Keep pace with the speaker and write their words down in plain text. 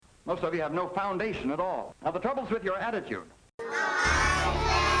Most of you have no foundation at all. Now, the trouble's with your attitude.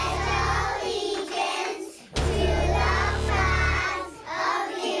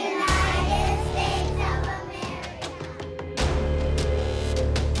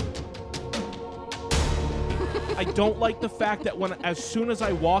 I don't like the fact that as soon as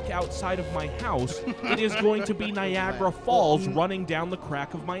I walk outside of my house, it is going to be Niagara Falls running down the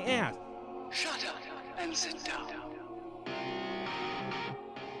crack of my ass. Shut up and sit down.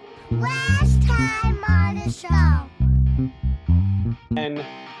 Last time on the show. And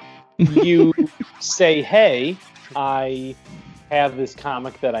you say, hey, I have this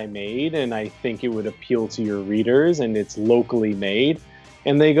comic that I made and I think it would appeal to your readers and it's locally made.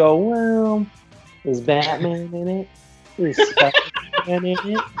 And they go, well, is Batman in it? Is Spider-Man in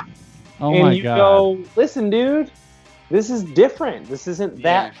it? Oh and my you God. go, listen, dude, this is different. This isn't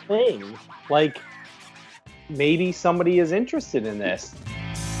that thing. Like, maybe somebody is interested in this.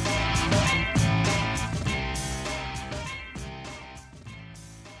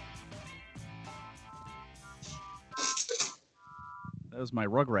 That was my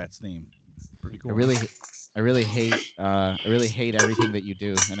Rugrats theme. Pretty cool. I really hate everything that you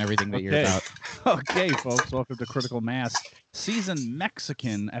do and everything that you're about. Okay, folks, welcome to Critical Mass, Season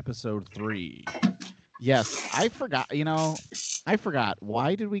Mexican, Episode 3. Yes, I forgot.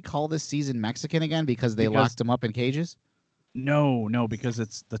 Why did we call this season Mexican again? Because they locked them up in cages? No, because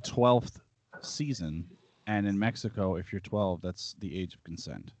it's the 12th season, and in Mexico, if you're 12, that's the age of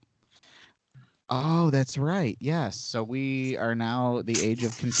consent. Oh, that's right. Yes. So we are now the age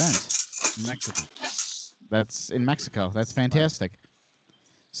of consent. In Mexico. That's in Mexico. That's fantastic.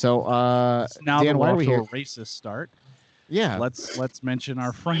 So, Now Dan, that why we're are we off to here? a racist start, Yeah. let's mention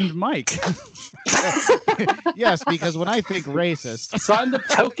our friend Mike. Yes, because when I think racist, So I'm the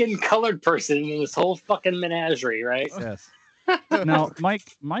token colored person in this whole fucking menagerie, right? Yes. Now,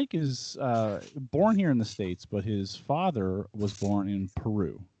 Mike is born here in the States, but his father was born in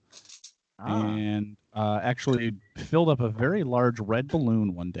Peru. And actually filled up a very large red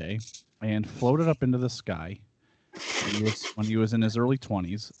balloon one day and floated up into the sky when he was in his early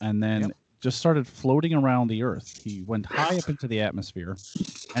 20s, and then just started floating around the Earth. He went high up into the atmosphere,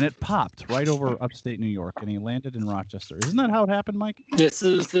 and it popped right over upstate New York, and he landed in Rochester. Isn't that how it happened, Mike? This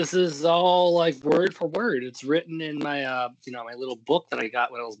is all like word for word. It's written in my my little book that I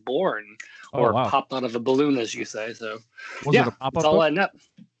got when I was born, or wow. popped out of a balloon, as you say. So Was it a pop-up it's all book? I know.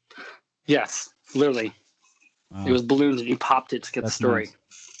 Yes, literally. It was balloons, and you popped it to get the That's story.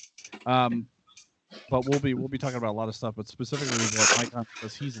 nice. But we'll be talking about a lot of stuff, but specifically what Mike on,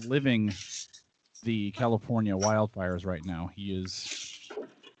 because he's living the California wildfires right now. He's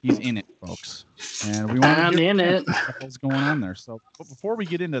in it, folks, and we want I'm to in it. what's going on there. So, but before we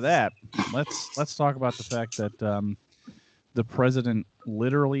get into that, let's talk about the fact that the president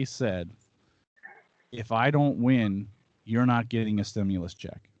literally said, "If I don't win, you're not getting a stimulus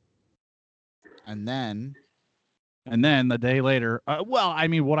check." and then the day later,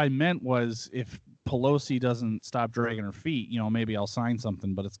 what I meant was if Pelosi doesn't stop dragging her feet, maybe I'll sign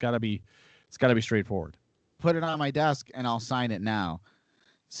something, but it's got to be straightforward. put it on my desk and I'll sign it now.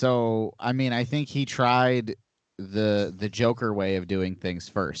 So, I think he tried the Joker way of doing things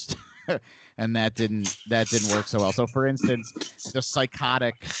first. And that didn't work so well. So, for instance, the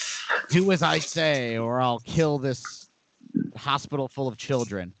psychotic, do as I say, or I'll kill this hospital full of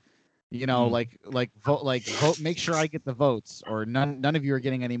children. Vote, make sure I get the votes, or none of you are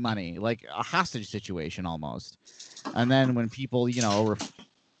getting any money, like a hostage situation almost. And then when people,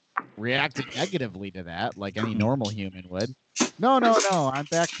 reacted negatively to that, like any normal human would, no, I'm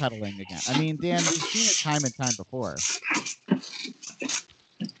backpedaling again. Dan, we've seen it time and time before.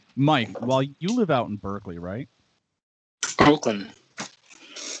 Mike, well, you live out in Berkeley, right? Oakland.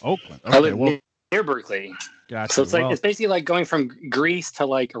 Okay, I live well, near Berkeley. gotcha. So it's like it's basically like going from Greece to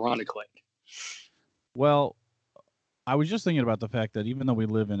like Irondequoit. Well, I was just thinking about the fact that even though we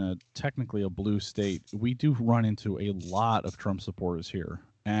live in technically a blue state, we do run into a lot of Trump supporters here.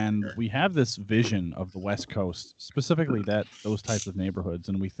 And we have this vision of the West Coast, specifically those types of neighborhoods,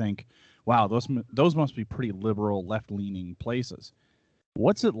 and we think, wow, those must be pretty liberal, left-leaning places.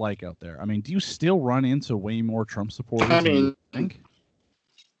 What's it like out there? Do you still run into way more Trump supporters than you think?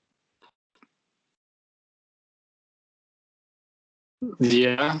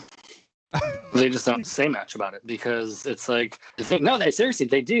 Yeah. They just don't say much about it because it's like they think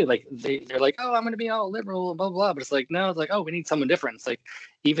they do, like they're like, oh, I'm gonna be all liberal, blah blah, but it's like, no, it's like, oh, we need someone different. It's like,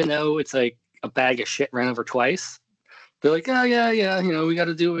 even though it's like a bag of shit ran over twice, they're like, oh yeah, we got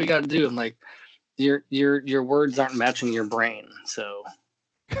to do what we got to do. I'm like, your words aren't matching your brain, so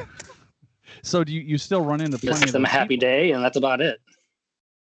So do you still run into plenty wish of them a those happy people? day, and that's about it.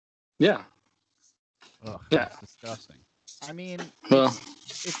 Yeah. Ugh, Yeah. that's disgusting. I mean, Well,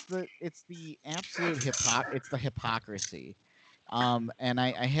 it's the absolute it's the hypocrisy. And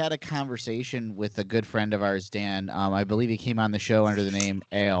I had a conversation with a good friend of ours, Dan. I believe he came on the show under the name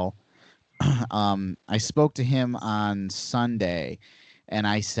Ale. I spoke to him on Sunday, and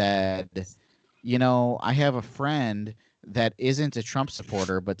I said, you know, I have a friend that isn't a Trump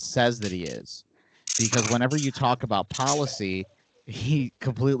supporter but says that he is, because whenever you talk about policy, he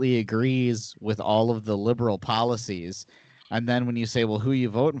completely agrees with all of the liberal policies. And then when you say, well, who are you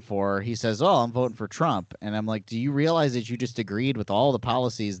voting for? He says, oh, I'm voting for Trump. And I'm like, do you realize that you just agreed with all the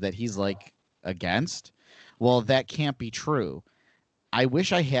policies that he's like against? Well, that can't be true. I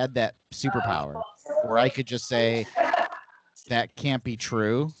wish I had that superpower where I could just say that can't be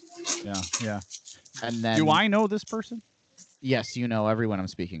true. Yeah, yeah. And then, Do I know this person? yes, you know everyone I'm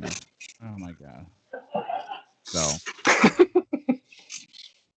speaking of. Oh my god. So,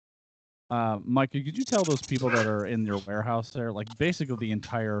 Mike, could you tell those people that are in your warehouse there, like basically the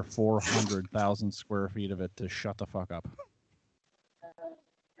entire 400,000 square feet of it, to shut the fuck up?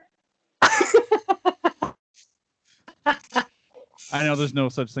 I know there's no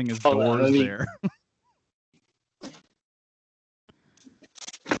such thing as doors there.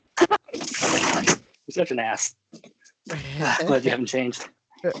 You're such an ass. Glad you haven't changed.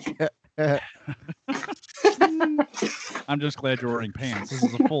 I'm just glad you're wearing pants. This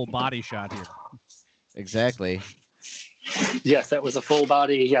is a full body shot here. exactly. Yes, that was a full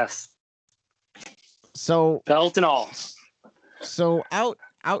body. Yes, So, belt and all. out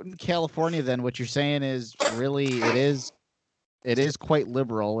in California, then what you're saying is really it is quite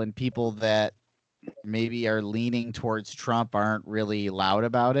liberal, and people that maybe are leaning towards Trump aren't really loud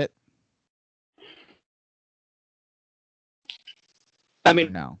about it. I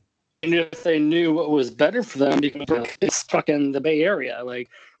mean, No. and if they knew what was better for them, because it's fucking the Bay Area. Like,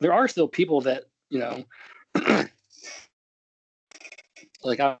 there are still people that, you know,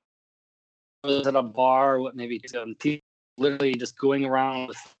 like I was at a bar, maybe people literally just going around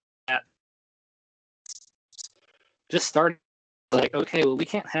with that, just started like, okay, well, we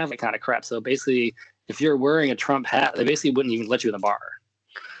can't have that kind of crap. So basically, if you're wearing a Trump hat, they basically wouldn't even let you in the bar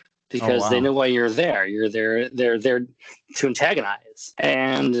because they know why you're there. They're there to antagonize.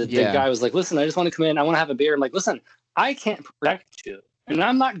 And the guy was like, listen, I just want to come in. I want to have a beer. I'm like, listen, I can't protect you, and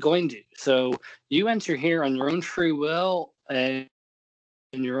I'm not going to. So you enter here on your own free will and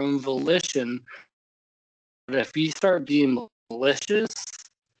your own volition. But if you start being malicious,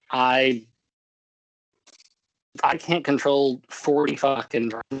 I can't control 40 fucking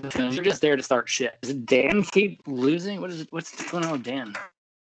drivers. You're just there to start shit. Does Dan keep losing? What is it? What's going on with Dan?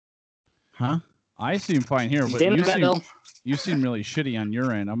 Huh? I seem fine here, but Dan you seem really shitty on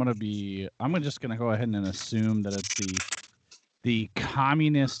your end. I'm just gonna go ahead and assume that it's the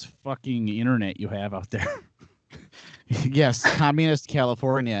communist fucking internet you have out there. Yes, communist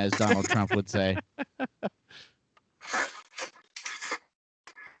California, as Donald Trump would say.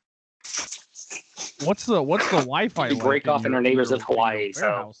 What's the Wi-Fi We like break off in our neighbors your of Hawaii, your so-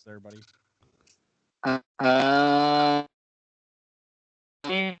 warehouse there, buddy? I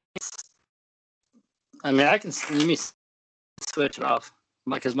mean, let me switch it off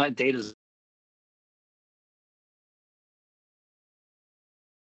because my data's.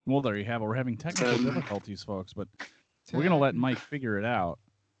 Well, there you have it. We're having technical difficulties, folks, but we're gonna let Mike figure it out.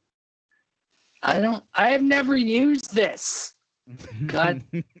 I have never used this. God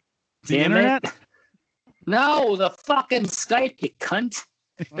The damn internet? it. No, the fucking Skype, you cunt.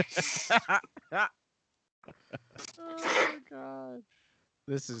 Oh god.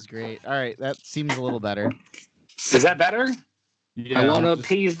 This is great. All right, that seems a little better. Is that better? Yeah, I want to just-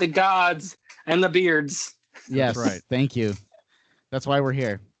 appease the gods and the beards. Yes, right. Thank you. That's why we're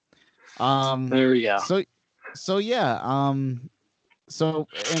here. There we go. So yeah, so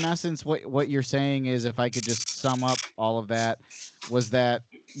in essence what you're saying is, if I could just sum up all of that, was that,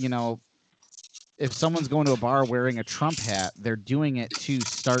 you know, if someone's going to a bar wearing a Trump hat, they're doing it to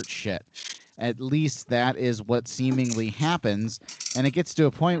start shit. At least that is what seemingly happens. And it gets to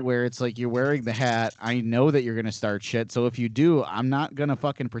a point where it's like, you're wearing the hat. I know that you're going to start shit. So if you do, I'm not going to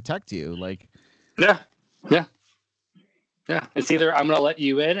fucking protect you. Like, Yeah. It's either I'm going to let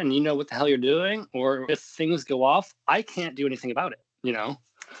you in and you know what the hell you're doing, or if things go off, I can't do anything about it. You know?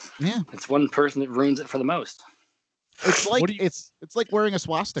 yeah, It's one person that ruins it for the most. it's like, What do you- it's like wearing a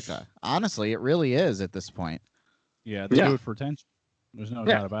swastika. Honestly, it really is at this point. Yeah, they Yeah. do it for attention. There's no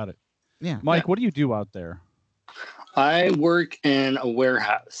Yeah. doubt about it. Yeah. Mike, what do you do out there? I work in a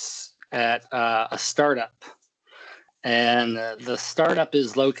warehouse at a startup, and the startup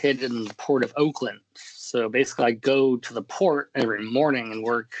is located in the port of Oakland. So basically, I go to the port every morning and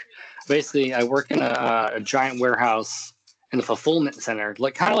work. Basically, I work in a giant warehouse in a fulfillment center,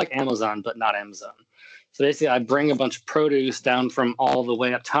 like kind of like Amazon, but not Amazon. So basically, I bring a bunch of produce down from all the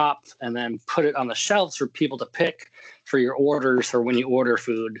way up top and then put it on the shelves for people to pick for your orders or when you order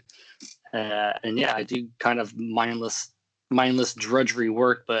food. And yeah, I do kind of mindless drudgery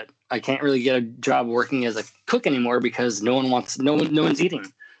work, but I can't really get a job working as a cook anymore because no one's eating.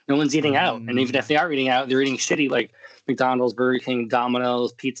 No one's eating out. And even if they are eating out, they're eating shitty like McDonald's, Burger King,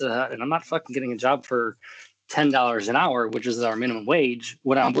 Domino's, Pizza Hut. And I'm not fucking getting a job for $10 an hour, which is our minimum wage,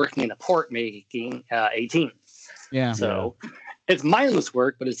 when I'm working in a port making 18. Yeah. So it's mindless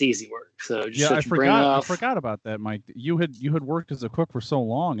work, but it's easy work. So just I forgot about that, Mike. You had worked as a cook for so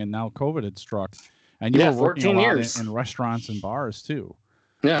long, and now COVID had struck, and you were working 14 a lot years in restaurants and bars too.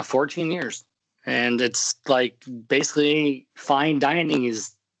 Yeah, 14 years. And it's like basically fine dining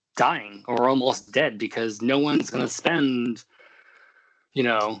is dying or almost dead because no one's going to spend,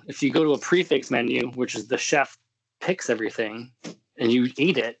 if you go to a prefix menu, which is the chef picks everything and you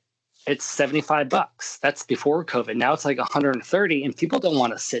eat it, it's $75. That's before COVID. Now it's like 130, and people don't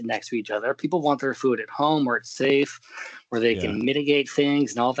want to sit next to each other. People want their food at home where it's safe, where they can mitigate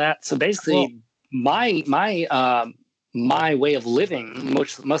things and all that. So basically, my way of living,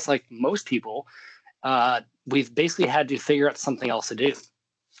 much like most people, we've basically had to figure out something else to do.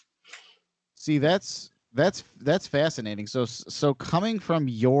 See, that's fascinating. So coming from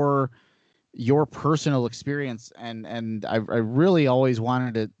your personal experience, and I really always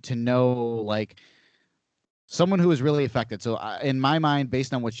wanted to know, like, someone who was really affected. So in my mind,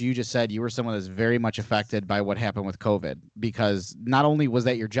 based on what you just said, you were someone that's very much affected by what happened with COVID, because not only was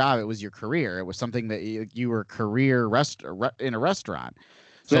that your job, it was your career. It was something that you were in a restaurant.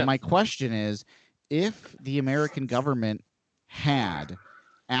 So my question is, if the American government had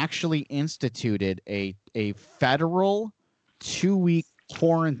actually instituted a federal 2-week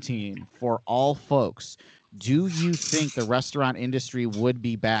quarantine for all folks, do you think the restaurant industry would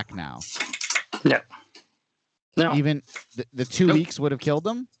be back now? No. Even the 2 weeks would have killed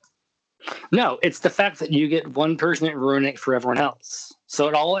them? No, it's the fact that you get one person and ruin it for everyone else.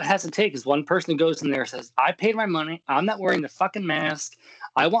 So all it has to take is one person who goes in there and says, I paid my money. I'm not wearing the fucking mask.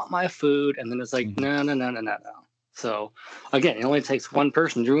 I want my food. And then it's like, no. So again, it only takes one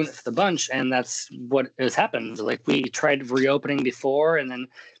person to ruin it for the bunch, and that's what has happened. Like, we tried reopening before, and then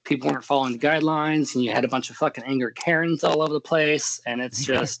people weren't following the guidelines, and you had a bunch of fucking angry Karens all over the place, and it's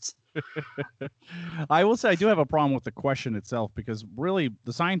just. I will say I do have a problem with the question itself, because really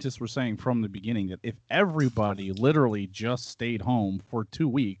the scientists were saying from the beginning that if everybody literally just stayed home for 2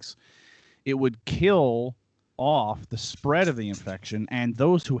 weeks, it would kill off the spread of the infection, and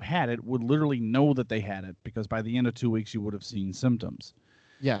those who had it would literally know that they had it, because by the end of 2 weeks you would have seen symptoms.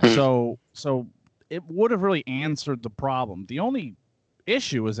 Yeah. So it would have really answered the problem. The only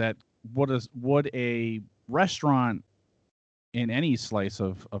issue is that would a restaurant in any slice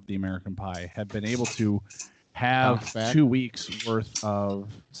of the American pie have been able to have 2 weeks worth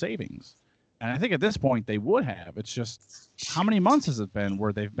of savings? And I think at this point they would have. It's just, how many months has it been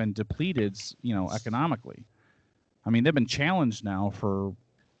where they've been depleted, economically? I mean, they've been challenged now for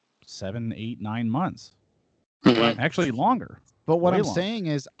 7, 8, 9 months. Actually longer. But what I'm saying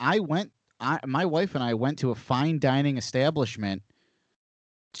is, my wife and I went to a fine dining establishment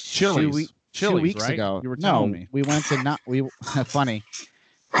Chili's, 2 weeks right? ago. You were telling me. We went to funny.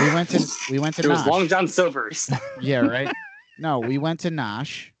 We went to It was Nosh. Long John Silver's. Yeah, right. No, we went to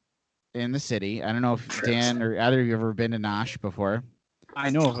Nosh in the city. I don't know if Dan or either of you ever been to Nosh before. I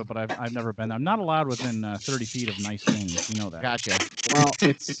know of it, but I've never been. I'm not allowed within 30 feet of nice things. You know that. Gotcha. Well,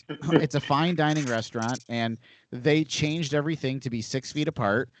 it's a fine dining restaurant, and they changed everything to be 6 feet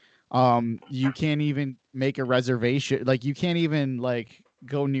apart. You can't even make a reservation. Like, you can't even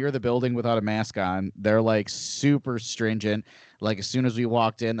go near the building without a mask on. They're super stringent. Like, as soon as we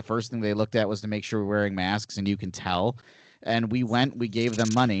walked in, the first thing they looked at was to make sure we're wearing masks, and you can tell. And we gave them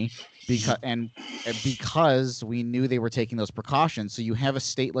money because we knew they were taking those precautions. So you have a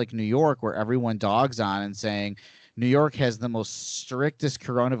state like New York where everyone dogs on and saying New York has the most strictest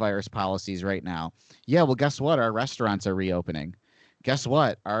coronavirus policies right now. Yeah, well, guess what? Our restaurants are reopening. Guess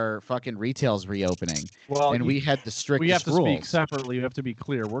what? Our fucking retail's reopening. Well, and we had the strictest rules. We have to rules. speak separately. We have to be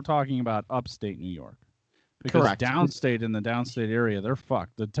clear. We're talking about upstate New York. Because Correct. downstate, in the downstate area, they're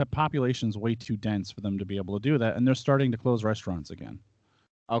fucked. The population's way too dense for them to be able to do that, and they're starting to close restaurants again.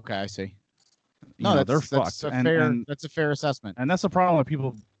 Okay, I see. They're fucked. That's a fair assessment. And that's the problem with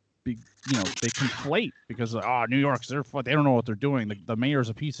people. They conflate because New York's they don't know what they're doing. The mayor's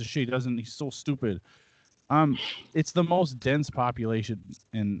a piece of shit. He's so stupid. It's the most dense population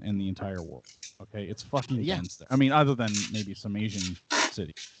in the entire world. Okay, it's fucking Yeah. dense there. I mean, other than maybe some Asian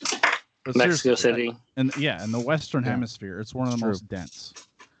cities. But Mexico seriously, City. and in the Western Yeah. Hemisphere, it's one of the True. most dense.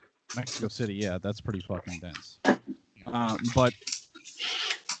 Mexico City, yeah, that's pretty fucking dense. But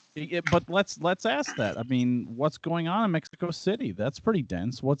let's ask that. I mean, what's going on in Mexico City? That's pretty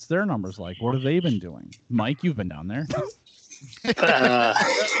dense. What's their numbers like? What have they been doing? Mike, you've been down there. Uh,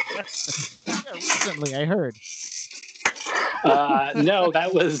 Yeah, recently, I heard. no,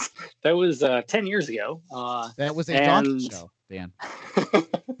 that was 10 years ago. That was a donkey and- show, Dan.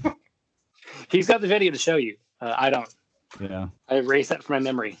 He's got the video to show you. I don't. Yeah. I erased that from my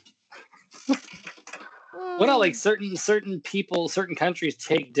memory. Well, no, like certain people, certain countries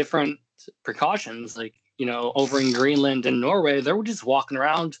take different precautions. Like, over in Greenland and Norway, they were just walking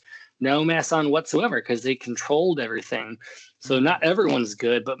around, no mask on whatsoever, because they controlled everything. So not everyone's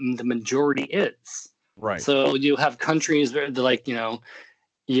good, but the majority is. Right. So you have countries where they're like,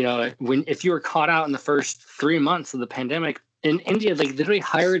 if you were caught out in the first 3 months of the pandemic in India, they literally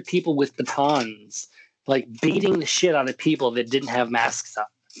hired people with batons, like beating the shit out of people that didn't have masks on.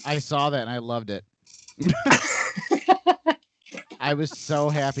 I saw that and I loved it. I was so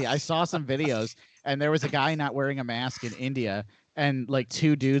happy. I saw some videos and there was a guy not wearing a mask in India and like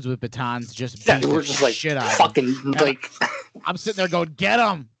two dudes with batons just Yeah, beat we're the just like shit out of him. fucking like I'm sitting there going, get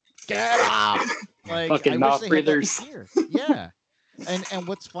him. Like, Fucking I mouth wish they had that breathers. here. Yeah. And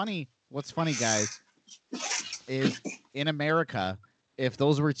what's funny, guys, is in America, if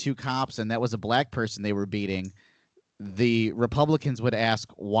those were two cops and that was a black person they were beating, the Republicans would ask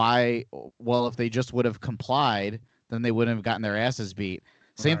why. Well, if they just would have complied, then they wouldn't have gotten their asses beat.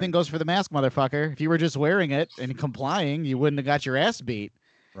 Same thing goes for the mask, motherfucker. If you were just wearing it and complying, you wouldn't have got your ass beat.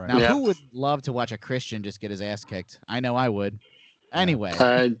 Right. Now, Yeah. who would love to watch a Christian just get his ass kicked? I know I would. Anyway,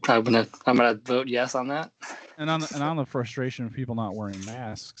 I'm gonna vote yes on that. And on the frustration of people not wearing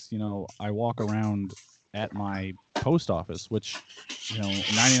masks, I walk around at my post office, which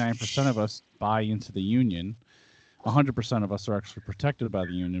 99% of us buy into the union. 100% of us are actually protected by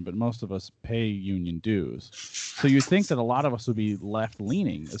the union, but most of us pay union dues. So you'd think that a lot of us would be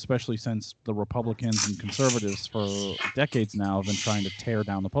left-leaning, especially since the Republicans and conservatives for decades now have been trying to tear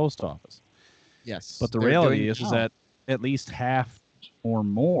down the post office. yes. But the they're reality doing- is that at least half or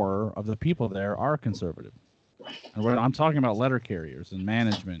more of the people there are conservative. And I'm talking about letter carriers and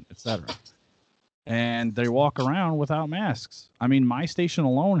management, etc. And they walk around without masks. I mean, my station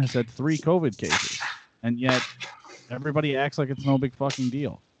alone has had 3 COVID cases, and yet everybody acts like it's no big fucking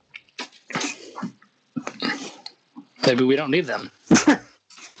deal. Maybe we don't need them.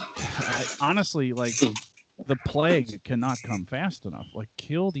 Honestly, like, the plague cannot come fast enough. Like,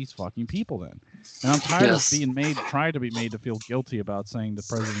 kill these fucking people then. And I'm tired Yes. of trying to be made to feel guilty about saying to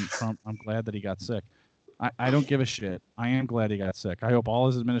President Trump, I'm glad that he got sick. I don't give a shit. I am glad he got sick. I hope all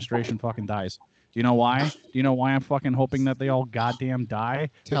his administration fucking dies. Do you know why? Do you know why I'm fucking hoping that they all goddamn die?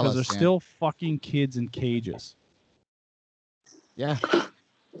 Tell Because us, there's Dan. still fucking kids in cages. Yeah.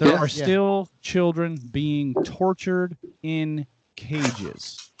 There Yeah. are still children being tortured in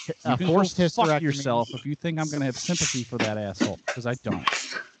cages. You can Forced go fuck hysterectomy. yourself if you think I'm going to have sympathy for that asshole, because I don't.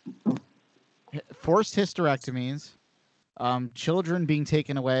 Forced hysterectomies, children being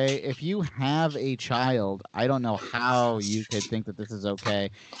taken away. If you have a child, I don't know how you could think that this is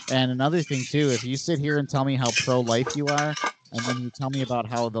okay. And another thing too, if you sit here and tell me how pro-life you are, and then you tell me about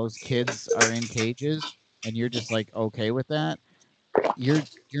how those kids are in cages, and you're just like okay with that, you're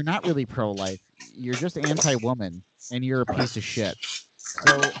not really pro-life. You're just anti-woman, and you're a piece of shit.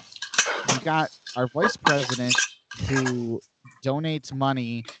 So we got our vice president who donates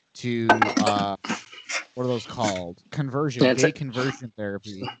money to what are those called? Gay conversion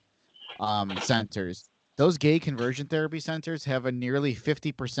therapy centers. Those gay conversion therapy centers have a nearly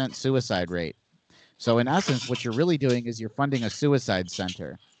 50% suicide rate. So in essence, what you're really doing is you're funding a suicide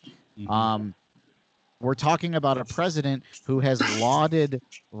center. We're talking about a president who has lauded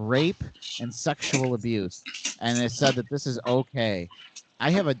rape and sexual abuse and has said that this is okay.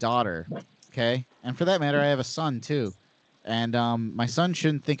 I have a daughter, okay? And for that matter, I have a son too. And my son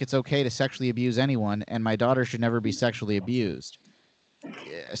shouldn't think it's okay to sexually abuse anyone, and my daughter should never be sexually abused.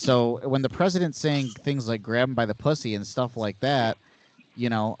 So when the president's saying things like grab him by the pussy and stuff like that,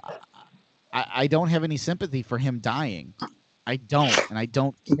 I don't have any sympathy for him dying. I don't, and I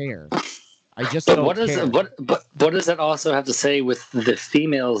don't care. I just But don't what care. what does that also have to say with the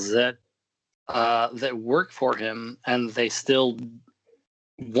females that work for him and they still,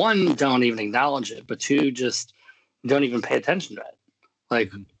 one, don't even acknowledge it, but two, just don't even pay attention to it?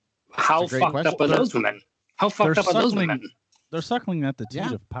 Like, how It's a great fucked question. up are those women? How fucked They're up are those suckling- women? They're suckling at the teat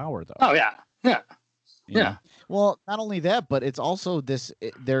Yeah. of power, though. Oh yeah, yeah. Yeah. Well, not only that, but it's also this.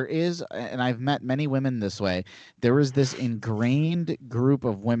 There is, and I've met many women this way. There is this ingrained group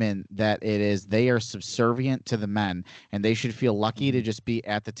of women that they are subservient to the men, and they should feel lucky to just be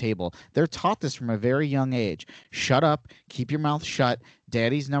at the table. They're taught this from a very young age. Shut up, keep your mouth shut.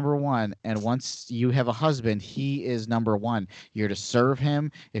 Daddy's number one, and once you have a husband, he is number one. You're to serve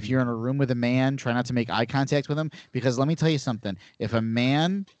him. If you're in a room with a man, try not to make eye contact with him, because let me tell you something. If a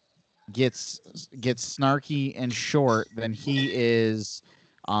man gets snarky and short, then he is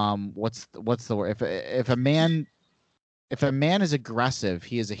what's the word? If a man is aggressive,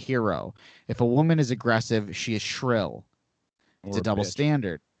 he is a hero. If a woman is aggressive, she is shrill. It's a double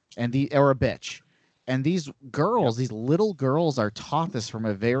standard. Or a bitch. And these girls, these little girls, are taught this from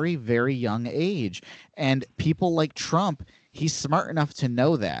a very, very young age. And people like Trump, he's smart enough to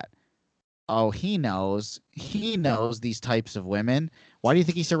know that. Oh, he knows these types of women. Why do you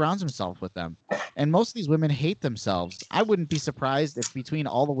think he surrounds himself with them? And most of these women hate themselves. I wouldn't be surprised if between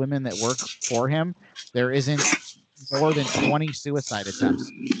all the women that work for him, there isn't more than 20 suicide attempts.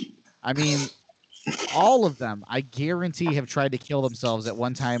 I mean, all of them, I guarantee, have tried to kill themselves at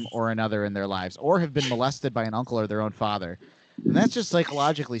one time or another in their lives, or have been molested by an uncle or their own father. And that's just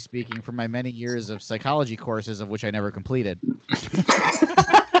psychologically speaking from my many years of psychology courses, of which I never completed.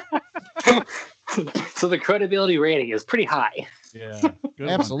 So the credibility rating is pretty high. Yeah, good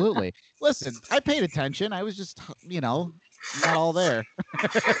absolutely. Listen, I paid attention. I was just, not all there.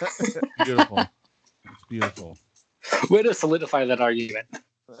 Beautiful. It's beautiful. Way to solidify that argument.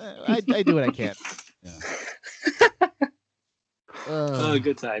 I do what I can. Yeah. Oh,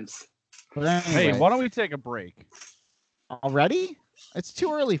 good times. But anyway, Hey, why don't we take a break? already? It's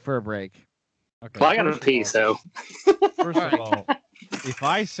too early for a break. Okay. Well, I gotta first of pee, all- so. First of all, if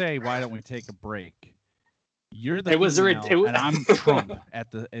I say why don't we take a break, you're the It was a female, it was- and I'm Trump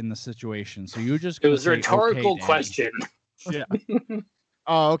in the situation. So you just It was a say, rhetorical "Okay, Daddy." question. Yeah.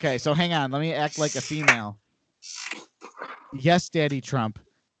 Oh, okay. So hang on. Let me act like a female. Yes, Daddy Trump.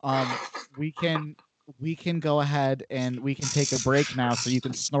 We can go ahead and we can take a break now, so you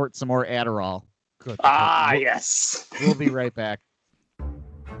can snort some more Adderall. Good. Ah, yes. We'll be right back.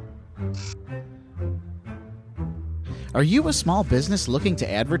 Are you a small business looking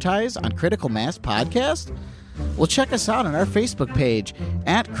to advertise on Critical Mass Podcast? Well, check us out on our Facebook page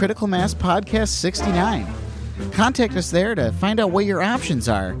at Critical Mass Podcast 69. Contact us there to find out what your options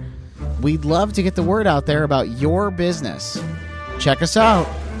are. We'd love to get the word out there about your business. Check us out.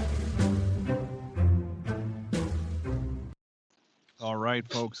 All right,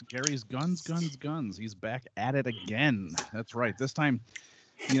 folks. Gary's Guns. He's back at it again. That's right. This time,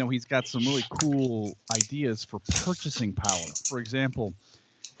 he's got some really cool ideas for purchasing power. For example,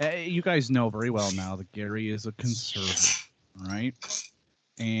 you guys know very well now that Gary is a conservative, right?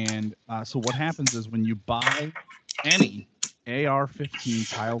 And so what happens is when you buy any AR-15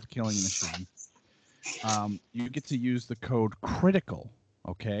 child killing machine, you get to use the code CRITICAL,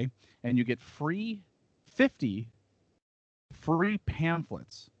 okay? And you get 50 free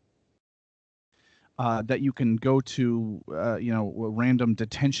pamphlets that you can go to, random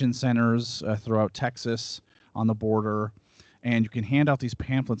detention centers throughout Texas on the border, and you can hand out these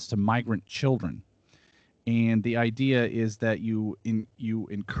pamphlets to migrant children. And the idea is that you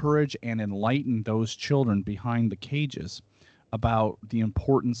encourage and enlighten those children behind the cages about the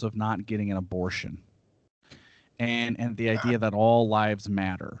importance of not getting an abortion, and the idea that all lives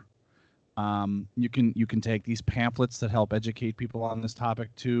matter. You can take these pamphlets that help educate people on this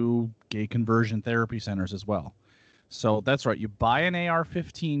topic to gay conversion therapy centers as well. So that's right. You buy an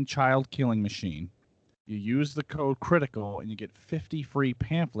AR-15 child killing machine, you use the code CRITICAL, and you get 50 free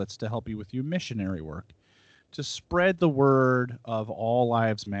pamphlets to help you with your missionary work, to spread the word of all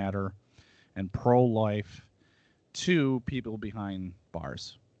lives matter and pro-life to people behind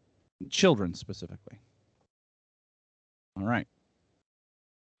bars, children specifically. All right.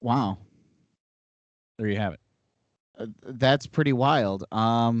 Wow. There you have it. That's pretty wild.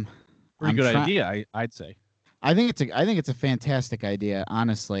 Pretty good idea, I'd say. I think it's a fantastic idea,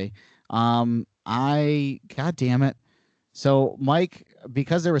 honestly. God damn it. So, Mike,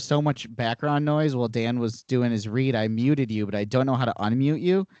 because there was so much background noise while Dan was doing his read, I muted you, but I don't know how to unmute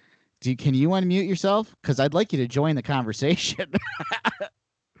you. Can you unmute yourself? Because I'd like you to join the conversation.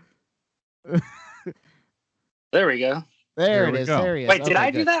 There we go. There There it we is. go. There he is. Wait, did Okay,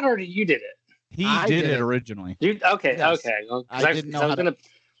 I do good. that or did you did it? He I did did it it. originally. Okay, Yes. okay. Well, I didn't know how to.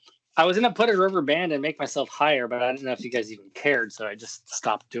 I was gonna put a rubber band and make myself higher, but I didn't know if you guys even cared, so I just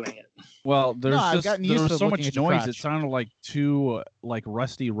stopped doing it. Well, there's I've gotten used there to was so looking much at your noise. crotch. It sounded like two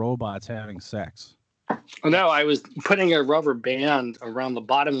rusty robots having sex. No, I was putting a rubber band around the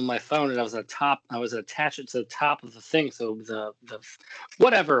bottom of my phone, and I was attached it to the top of the thing. So the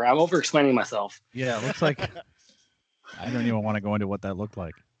whatever. I'm over explaining myself. Yeah, it looks like I don't even want to go into what that looked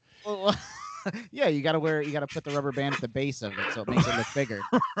like. Well, yeah, you gotta put the rubber band at the base of it so it makes it look bigger.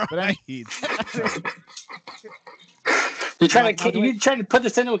 But I You trying to put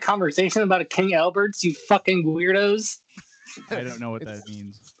this into a conversation about a King Alberts, you fucking weirdos? I don't know what that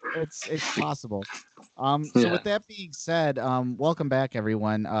means. It's possible. So with that being said, welcome back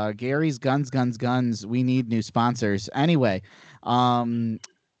everyone. Gary's Guns. We need new sponsors. Anyway,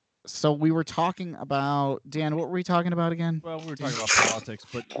 so we were talking about, Dan, what were we talking about again? Well, we were talking about politics,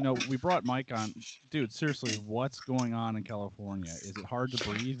 but we brought Mike on. Dude, seriously, what's going on in California? Is it hard to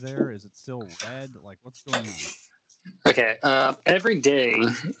breathe there? Is it still red? Like, what's going on? Okay, every day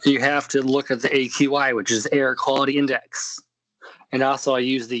you have to look at the AQI, which is Air Quality Index. And also I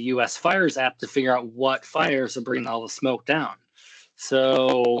use the US Fires app to figure out what fires are bringing all the smoke down.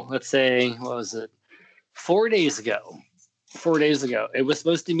 So let's say, what was it? 4 days ago, it was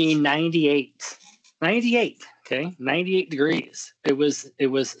supposed to be 98, okay? 98 degrees. It was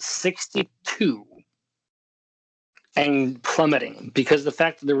 62 and plummeting because the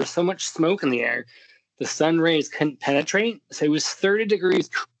fact that there was so much smoke in the air, the sun rays couldn't penetrate. So it was 30 degrees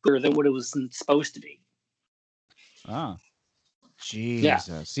cooler than what it was supposed to be. Ah. Jesus.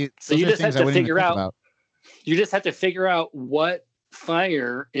 Yeah. See, so you just have to figure out. You just have to figure out what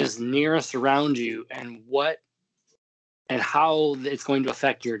fire is nearest around you and how it's going to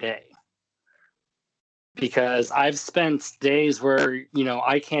affect your day. Because I've spent days where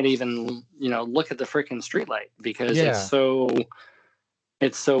I can't even look at the freaking streetlight because it's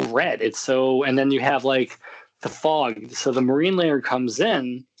so red. And then you have like the fog. So the marine layer comes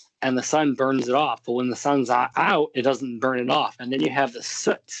in and the sun burns it off. But when the sun's out, it doesn't burn it off. And then you have the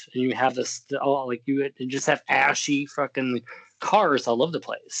soot and you have this, you just have ashy fucking cars all over the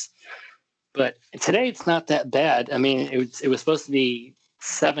place. But today it's not that bad. I mean, it was supposed to be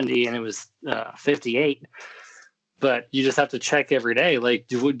 70 and it was 58. But you just have to check every day. Like,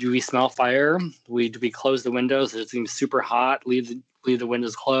 do we smell fire? Do we close the windows? It's going to be super hot. Leave the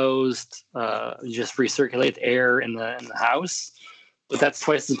windows closed. Just recirculate the air in the house. But that's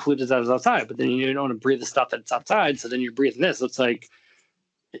twice as polluted as outside. But then you don't want to breathe the stuff that's outside. So then you're breathing this. So it's like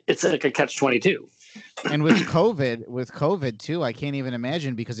a catch-22. And with COVID too, I can't even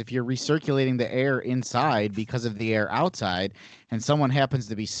imagine, because if you're recirculating the air inside because of the air outside, and someone happens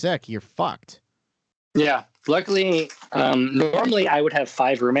to be sick, you're fucked. Yeah. Luckily, normally I would have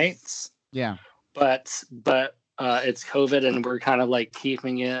 5 roommates. Yeah. But it's COVID and we're kind of like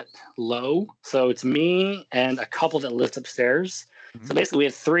keeping it low. So it's me and a couple that lives upstairs. Mm-hmm. So basically we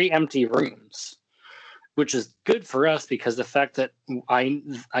have 3 empty rooms, which is good for us because the fact that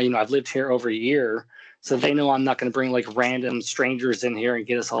I've lived here over a year, so they know I'm not going to bring like random strangers in here and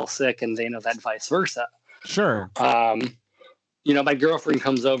get us all sick, and they know that vice versa. Sure. My girlfriend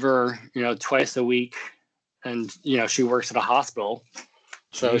comes over, twice a week, and she works at a hospital,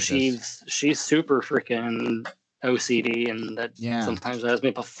 so Jesus. she's super freaking OCD, and that sometimes has me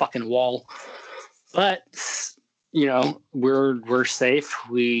up a fucking wall. But we're safe.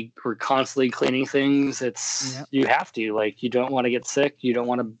 We're constantly cleaning things. You have to, like, you don't want to get sick. You don't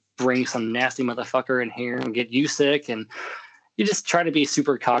want to bring some nasty motherfucker in here and get you sick. And you just try to be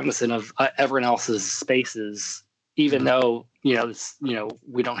super cognizant of everyone else's spaces, even though,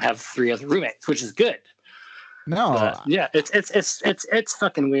 we don't have 3 other roommates, which is good. No. But, yeah, it's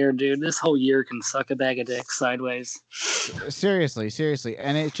fucking weird, dude. This whole year can suck a bag of dicks sideways. Seriously.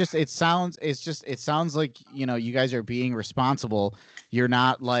 And it sounds like, you guys are being responsible. You're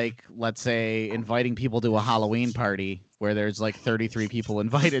not like, let's say, inviting people to a Halloween party where there's like 33 people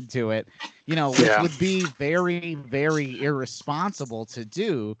invited to it, which would be very, very irresponsible to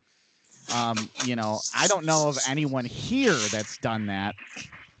do. I don't know of anyone here that's done that.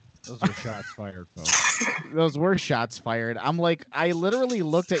 Those were shots fired, folks. Those were shots fired. I'm like, I literally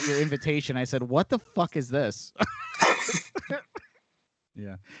looked at your invitation. I said, what the fuck is this?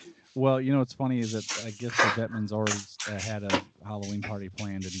 Yeah. Well, what's funny is that I guess the Detmans already had a Halloween party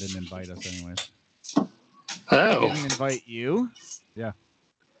planned and didn't invite us anyways. Oh. Didn't invite you? Yeah.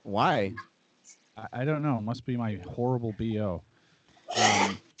 Why? I don't know. It must be my horrible BO.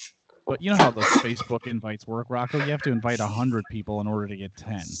 But you know how those Facebook invites work, Rocco? You have to invite 100 people in order to get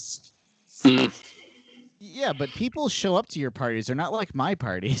 10. Yeah, but people show up to your parties. They're not like my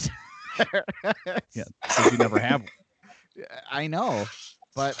parties. Yeah, because you never have one. I know.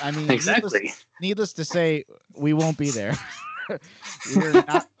 But, I mean, exactly. Needless to say, we won't be there. We're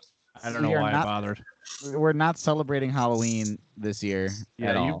not. I don't know why I bothered. we're not celebrating Halloween this year at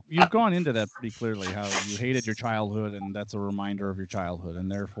Yeah, all. you've gone into that pretty clearly. How you hated your childhood, and that's a reminder of your childhood,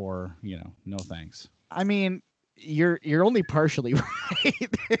 and therefore, no thanks. I mean, you're only partially right.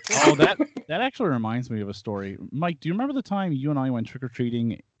 Oh, that actually reminds me of a story. Mike, do you remember the time you and I went trick or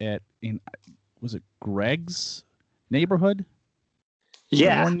treating was it Greg's neighborhood?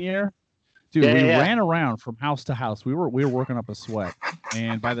 Yeah. One year. Dude, we ran around from house to house. We were working up a sweat.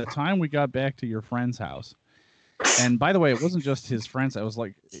 And by the time we got back to your friend's house, and by the way, it wasn't just his friends. It was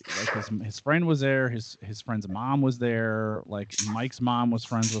like his friend was there. His friend's mom was there. Like Mike's mom was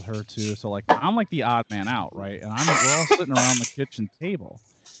friends with her too. So like I'm like the odd man out, right? And we're all sitting around the kitchen table,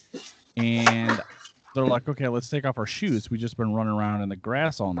 and they're like, okay, let's take off our shoes. We just been running around in the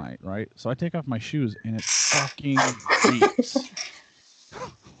grass all night, right? So I take off my shoes, and it fucking reeks.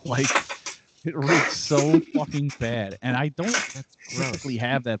 Like. It reeks so fucking bad, and I don't typically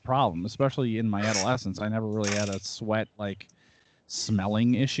have that problem, especially in my adolescence. I never really had a sweat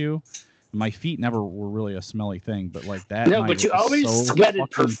smelling issue. My feet never were really a smelly thing, but like that. No, but you always sweated fucking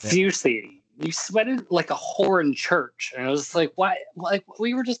profusely. You sweated like a whore in church, and I was like, "Why? Like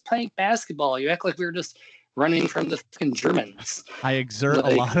we were just playing basketball. You act like we were just running from the fucking Germans." I exert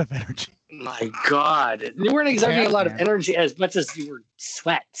a lot of energy. My God, you weren't exerting a lot of energy as much as you were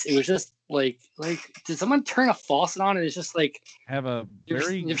sweat. It was just like did someone turn a faucet on and it's just like have a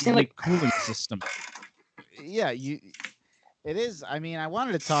very you've seen like cooling system. Yeah, it is. I mean, I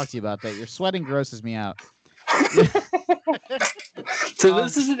wanted to talk to you about that. Your sweating grosses me out. So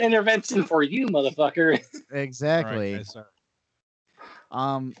this is an intervention for you, motherfucker. Exactly. Right, sorry.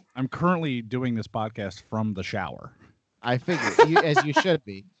 I'm currently doing this podcast from the shower. I figure as you should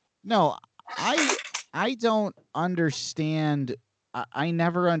be. No, I don't understand. I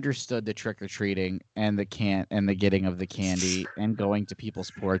never understood the trick or treating and the getting of the candy and going to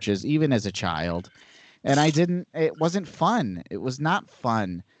people's porches, even as a child. And it wasn't fun. It was not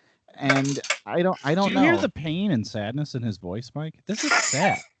fun. And I don't know. Do you hear the pain and sadness in his voice, Mike? This is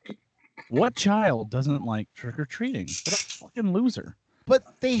sad. What child doesn't like trick or treating? What a fucking loser.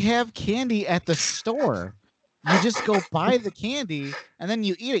 But they have candy at the store. You just go buy the candy and then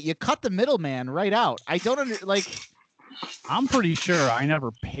you eat it. You cut the middleman right out. I don't I'm pretty sure I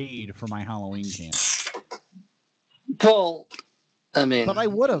never paid for my Halloween candy. Well, I mean, but I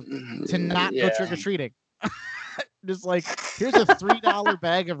would have to not go trick or treating. Just like, here's a $3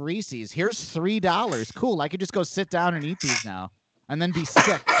 bag of Reese's. Here's $3. Cool. I could just go sit down and eat these now, and then be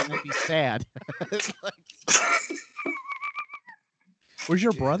sick and then be sad. Was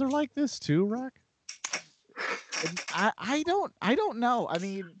your brother like this too, Rock? I don't know. I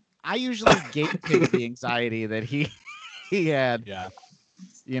mean, I usually gave him the anxiety that he had. Yeah.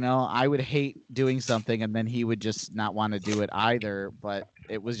 I would hate doing something and then he would just not want to do it either, but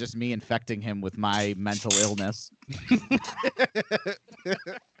it was just me infecting him with my mental illness.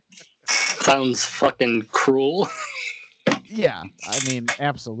 Sounds fucking cruel. Yeah, I mean,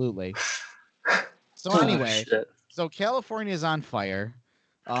 absolutely. So anyway, so California is on fire.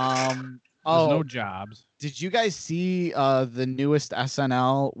 There's no jobs. Did you guys see the newest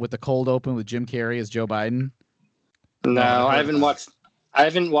SNL with the cold open with Jim Carrey as Joe Biden? No, I haven't watched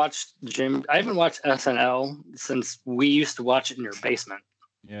SNL since we used to watch it in your basement.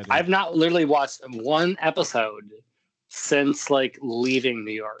 Yeah, I've not literally watched one episode since leaving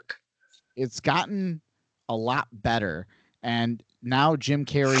New York. It's gotten a lot better, and now Jim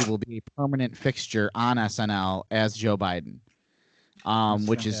Carrey will be a permanent fixture on SNL as Joe Biden,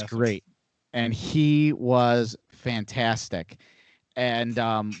 which is great. And he was fantastic. And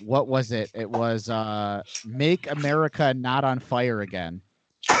what was it? It was "Make America Not on Fire Again."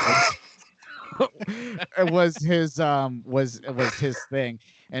 It was his his thing.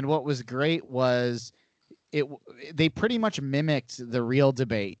 And what was great was they pretty much mimicked the real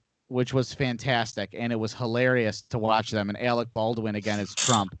debate, which was fantastic, and it was hilarious to watch them. And Alec Baldwin again as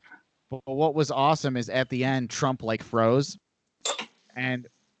Trump. But what was awesome is at the end, Trump froze, and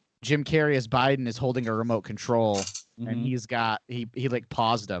Jim Carrey as Biden is holding a remote control, and he's got he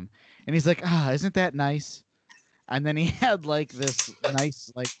paused him, and he's like, isn't that nice? And then he had this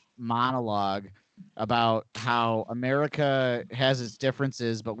nice monologue about how America has its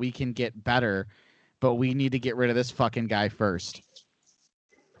differences, but we can get better, but we need to get rid of this fucking guy first.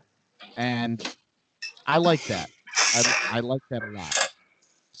 And I like that. I like that a lot.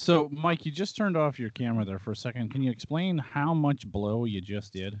 So, Mike, you just turned off your camera there for a second. Can you explain how much blow you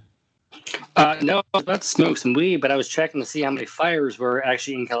just did? No, I was about to smoke some weed, but I was checking to see how many fires were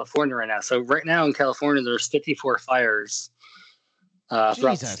actually in California right now. So right now in California, there's 54 fires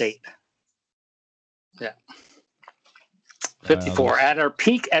throughout the state. Yeah. 54. At our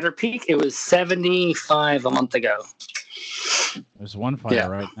peak, it was 75 a month ago. There's one fire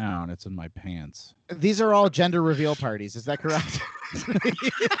right now, and it's in my pants. These are all gender reveal parties. Is that correct?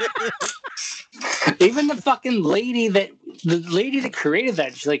 Even the fucking lady that created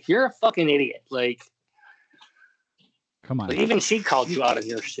that, she's like, "You're a fucking idiot." Like, come on. Even she called you out on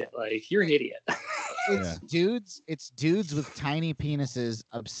your shit. Like, you're an idiot. It's dudes with tiny penises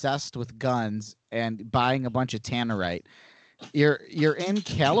obsessed with guns and buying a bunch of tannerite. You're in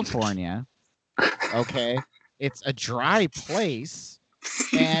California, okay? It's a dry place,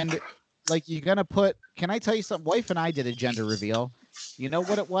 and like you're gonna put. Can I tell you something? Wife and I did a gender reveal. You know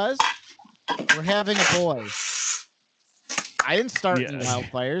what it was? We're having a boy. I didn't start any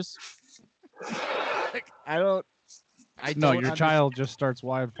wildfires. I don't. No, your child just starts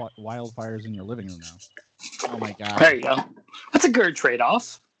wildfires in your living room now. Oh my god! There you go. That's a good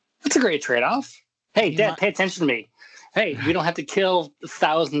trade-off. That's a great trade-off. Hey, Dad, pay attention to me. Hey, we don't have to kill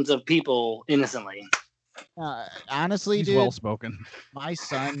thousands of people innocently. Honestly, he's dude, well spoken. My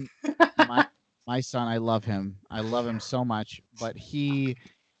son, my son, I love him. I love him so much. But he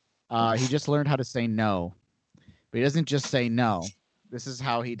just learned how to say no. But he doesn't just say no. This is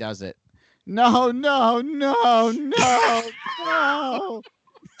how he does it. No, no, no, no, no.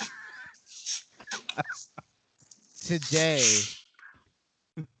 Today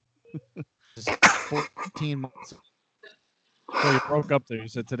is 14 months. So you broke up there. You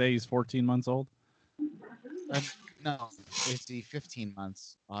said today he's 14 months old? No, it's the 15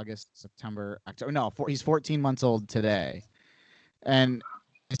 months. August, September, October. No, he's 14 months old today. And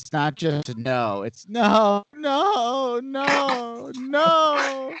it's not just no. It's no, no, no,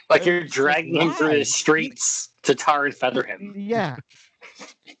 no. Like you're dragging him through the streets to tar and feather him. Yeah.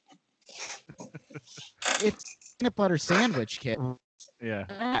 It's peanut butter sandwich kit. Yeah.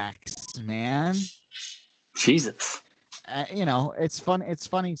 Max, man. Jesus. It's fun. It's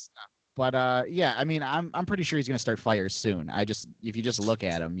funny stuff. But yeah, I mean, I'm pretty sure he's gonna start fires soon. If you just look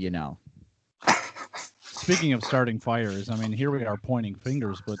at him, you know. Speaking of starting fires, I mean, here we are pointing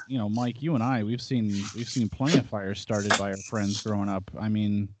fingers, but Mike, you and I, we've seen plenty of fires started by our friends growing up. I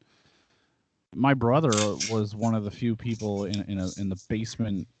mean, my brother was one of the few people in the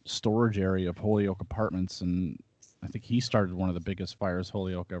basement storage area of Holyoke Apartments, and I think he started one of the biggest fires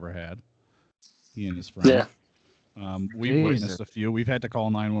Holyoke ever had. He and his friend. Yeah. We've witnessed a few. We've had to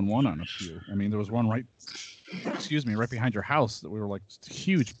call 911 on a few. I mean, there was one right behind your house that we were like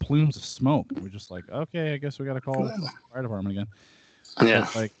huge plumes of smoke. We're just like, okay, I guess we got to call the fire department again. Yeah.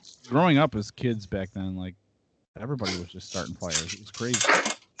 But, like growing up as kids back then, like everybody was just starting fires. It was crazy.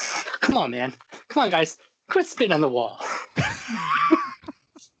 Come on, man. Come on, guys. Quit spitting on the wall.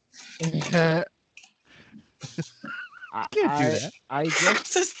 I can't do that. I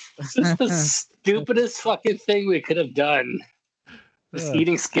just this is the stupidest fucking thing we could have done. Just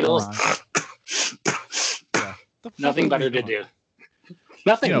eating Skittles. Nothing better to do.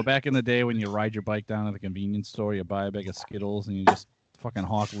 Nothing. Back in the day when you ride your bike down to the convenience store, you buy a bag of Skittles and you just fucking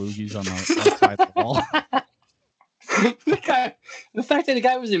hawk loogies on the outside of the wall. The fact that the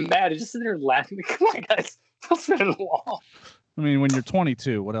guy wasn't mad, he just sitting there laughing. Like, come on, guys, don't spit on the wall. I mean, when you're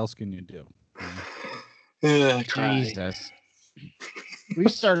 22, what else can you do? Jesus. We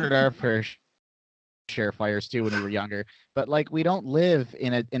started our fair share of fires too when we were younger, but like we don't live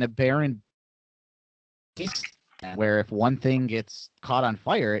in a barren where if one thing gets caught on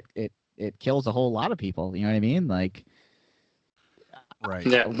fire, it kills a whole lot of people. You know what I mean? Like, right?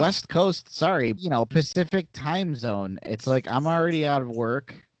 Yeah. West Coast, sorry, Pacific time zone. It's like I'm already out of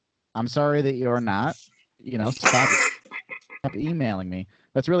work. I'm sorry that you're not. Stop emailing me.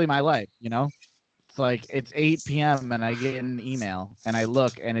 That's really my life. It's like it's 8 p.m. and I get an email and I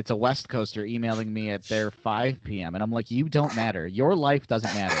look and it's a West Coaster emailing me at their 5 p.m. and I'm like, you don't matter. Your life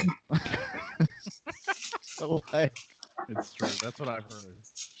doesn't matter. So like, it's true. That's what I've heard.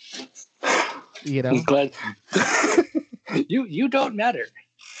 I'm glad. you don't matter.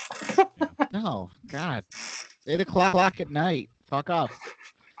 No, God. 8 o'clock at night. Fuck off.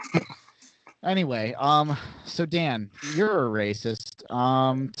 Anyway, so Dan, you're a racist.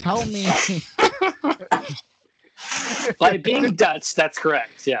 Tell me. By being Dutch, that's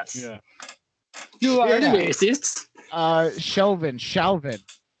correct. Yes. Yeah. You are the racist. Chauvin.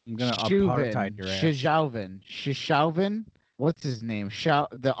 I'm gonna apartheid your ass. Chauvin. What's his name?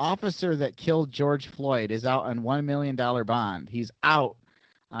 The officer that killed George Floyd is out on $1 million bond. He's out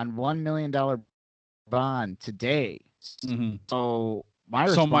on $1 million bond today. Mm-hmm. So my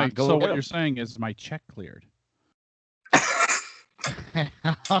response. So what you're saying is my check cleared.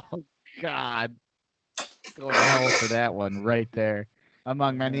 Oh God. Go to hell for that one right there,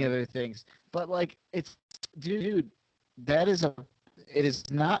 among many other things. But like, it's dude, that is a. It is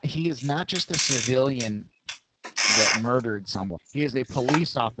not. He is not just a civilian that murdered someone. He is a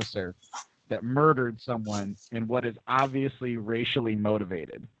police officer that murdered someone in what is obviously racially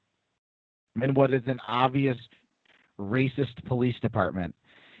motivated, in what is an obvious racist police department.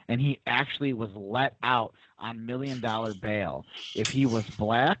 And he actually was let out on $1 million bail. If he was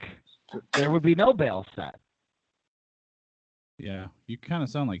black, there would be no bail set. Yeah, you kind of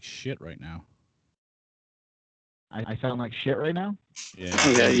sound like shit right now. I sound like shit right now? Yeah,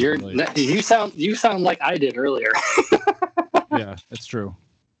 Yeah, you sound like I did earlier. Yeah, it's true.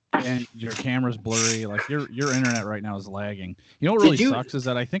 And your camera's blurry. Like your internet right now is lagging. You know what really sucks is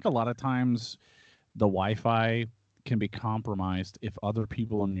that I think a lot of times the Wi-Fi can be compromised if other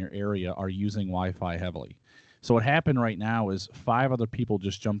people in your area are using Wi-Fi heavily. So what happened right now is 5 other people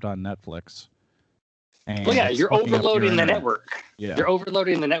just jumped on Netflix. And well, yeah, you're overloading the network. Yeah, you're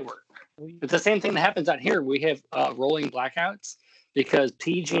overloading the network. It's the same thing that happens out here. We have rolling blackouts because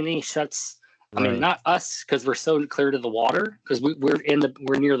PG&E shuts. I mean, not us because we're so clear to the water because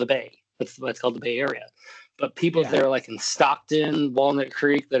we're near the bay. That's what's called the Bay Area. But people that are like in Stockton, Walnut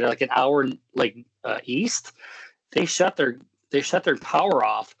Creek, that are like an hour east, they shut their power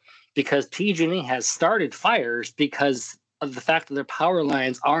off because PG&E has started fires because of the fact that their power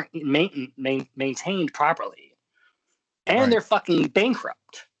lines aren't maintained properly, and they're fucking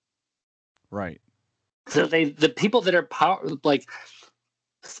bankrupt. Right. So the people that are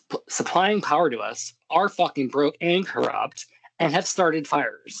supplying power to us are fucking broke and corrupt and have started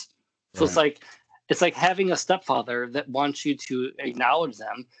fires. So it's like having a stepfather that wants you to acknowledge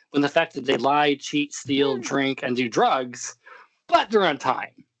them when the fact that they lie, cheat, steal, drink, and do drugs, but they're on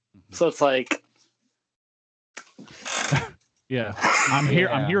time. So it's like, yeah, I'm here.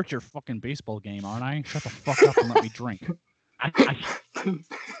 I'm here at your fucking baseball game, aren't I? Shut the fuck up and let me drink. I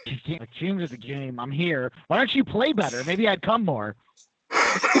came to the game. I'm here. Why don't you play better? Maybe I'd come more.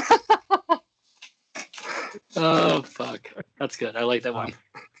 Oh fuck, that's good. I like that one.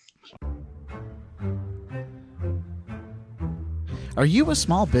 Are you a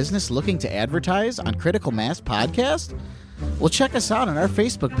small business looking to advertise on Critical Mass Podcast? Well, check us out on our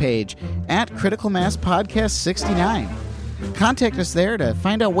Facebook page at Critical Mass Podcast 69. Contact us there to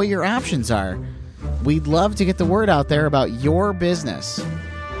find out what your options are. We'd love to get the word out there about your business.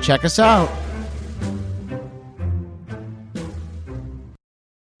 Check us out.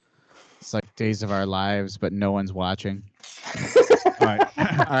 It's like Days of Our Lives, but no one's watching. All right.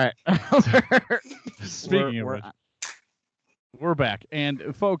 All right. Speaking of which, we're back.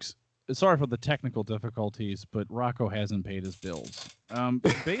 And folks, sorry for the technical difficulties, but Rocco hasn't paid his bills.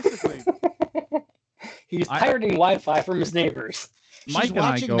 Basically, he's pirating Wi-Fi from his neighbors. She's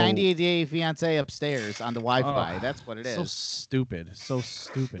watching 98 Day Fiancé upstairs on the Wi-Fi. That's what it is. So stupid. So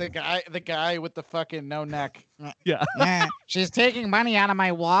stupid. The guy with the fucking no neck. Yeah. Yeah. She's taking money out of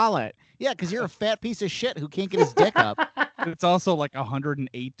my wallet. Yeah, because you're a fat piece of shit who can't get his dick up. It's also like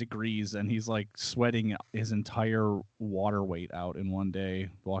 108 degrees, and he's like sweating his entire water weight out in one day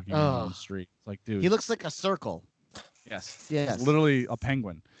walking down the street. It's like, dude. He looks like a circle. Yes. Yes. Literally a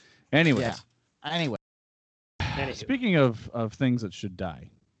penguin. Anyways. Yeah. Anyway. Speaking of things that should die,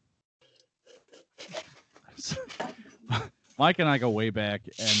 Mike and I go way back,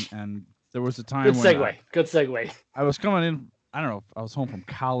 and there was a time Good segue. I was coming in. I don't know if I was home from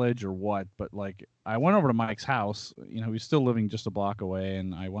college or what, but like I went over to Mike's house. You know, he's still living just a block away,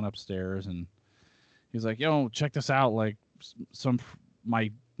 and I went upstairs, and he's like, "Yo, check this out! Like, my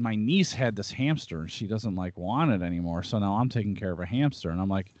niece had this hamster, and she doesn't like want it anymore. So now I'm taking care of a hamster." And I'm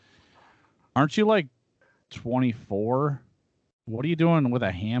like, "Aren't you like 24? What are you doing with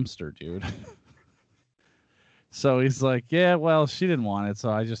a hamster, dude?" So he's like, "Yeah, well, she didn't want it, so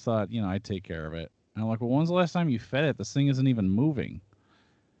I just thought, I'd take care of it." And I'm like, "Well, when's the last time you fed it? This thing isn't even moving."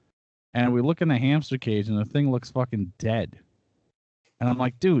 And we look in the hamster cage, and the thing looks fucking dead. And I'm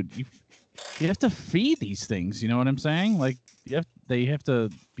like, "Dude, you have to feed these things. You know what I'm saying? Like, they have to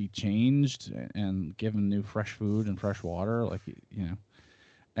be changed and given new fresh food and fresh water, like,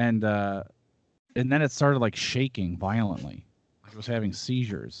 And then it started like shaking violently. Like it was having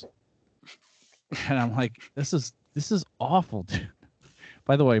seizures. And I'm like, this is awful, dude.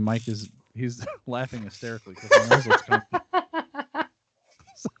 By the way, Mike he's laughing hysterically because he knows what's coming.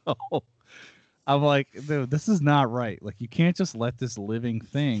 So I'm like, dude, this is not right. Like, you can't just let this living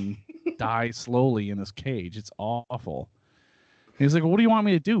thing die slowly in this cage. It's awful. And he's like, well, what do you want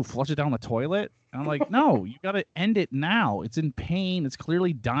me to do? Flush it down the toilet? And I'm like, no, you got to end it now. It's in pain. It's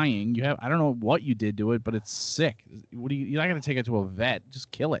clearly dying. I don't know what you did to it, but it's sick. You're not going to take it to a vet.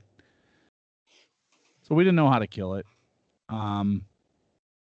 Just kill it. So we didn't know how to kill it.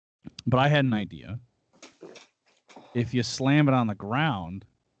 But I had an idea. if you slam it on the ground,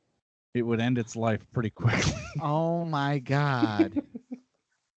 it would end its life pretty quickly. Oh my God.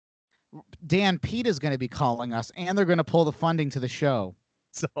 Dan Pete is going to be calling us, and they're going to pull the funding to the show.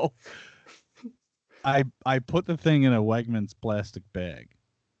 So I put the thing in a Wegmans plastic bag,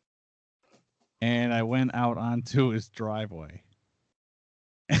 and I went out onto his driveway.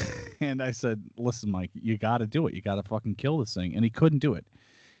 And I said, listen, Mike, you got to do it. You got to fucking kill this thing. And he couldn't do it.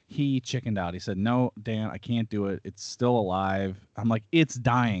 He chickened out. He said, no, Dan, I can't do it. It's still alive. I'm like, it's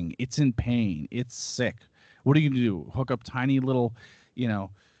dying. It's in pain. It's sick. What are you going to do? Hook up tiny little,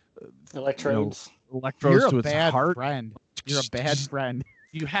 Electrodes. Electrodes You're to a its bad heart. friend. You're a bad friend.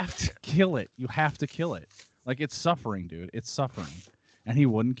 You have to kill it. You have to kill it. Like, it's suffering, dude. It's suffering. And he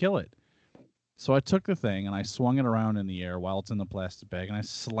wouldn't kill it. So I took the thing and I swung it around in the air while it's in the plastic bag, and I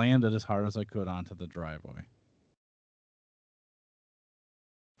slammed it as hard as I could onto the driveway.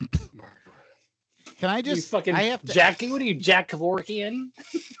 Can I You just? fucking I have to. Jack. What are you, Jack Kevorkian?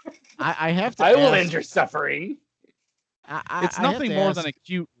 I have to. I will ask- end your suffering. It's I have nothing to more ask, than a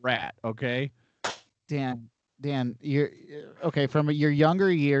cute rat, okay? Dan, you're okay. From your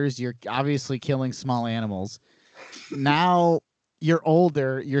younger years, you're obviously killing small animals. Now you're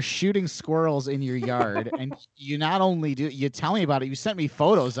older. You're shooting squirrels in your yard, and you not only do you tell me about it. You sent me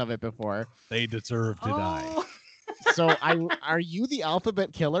photos of it before. They deserve to die. Oh. So are you the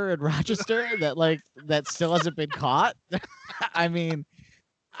alphabet killer in Rochester that still hasn't been caught? I mean,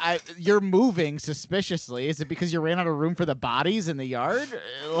 you're moving suspiciously. Is it because you ran out of room for the bodies in the yard?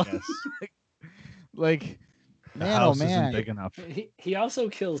 Yes. Like, The man, house oh man. isn't big enough. He also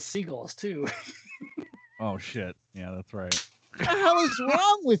kills seagulls too. Oh, shit. Yeah, that's right. What the hell is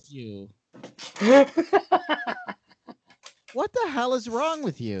wrong with you? What the hell is wrong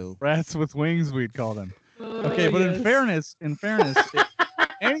with you? Rats with wings, we'd call them. Okay, but in fairness,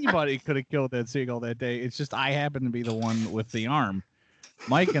 anybody could have killed that seagull that day. It's just I happened to be the one with the arm.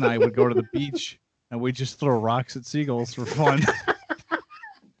 Mike and I would go to the beach and we'd just throw rocks at seagulls for fun.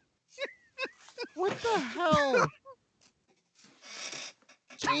 What the hell?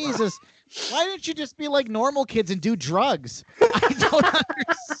 Jesus. Why didn't you just be like normal kids and do drugs? I don't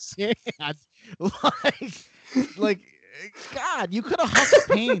understand. Like God, you could have huffed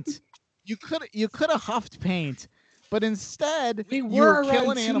paint. You could have huffed paint, but instead We you were killing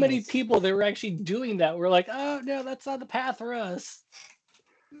around too animals. many people that were actually doing that. We're like, oh no, that's not the path for us.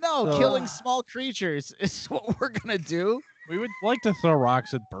 No, killing small creatures is what we're gonna do. We would like to throw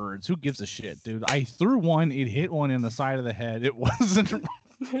rocks at birds. Who gives a shit, dude? I threw one. It hit one in the side of the head. It wasn't,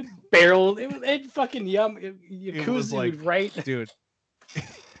 Barrel. It fucking yum. It was Yakuza like- would right. dude.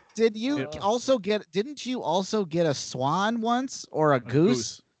 Did you Yeah. also get? Didn't you also get a swan once or a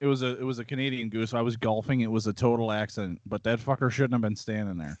goose? It was a Canadian goose. I was golfing. It was a total accident, but that fucker shouldn't have been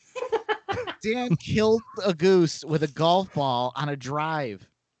standing there. Dan killed a goose with a golf ball on a drive.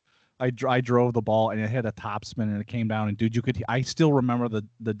 I drove the ball and it had a topspin and it came down, and dude, I still remember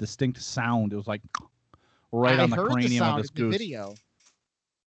the distinct sound. It was like right I on the heard cranium sound of this in the goose. video.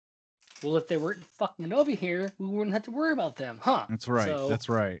 Well, if they weren't fucking over here, we wouldn't have to worry about them, huh? That's right. So, That's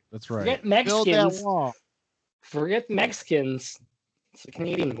right. That's right. Forget Build that Mexicans. wall. Forget Mexicans. It's the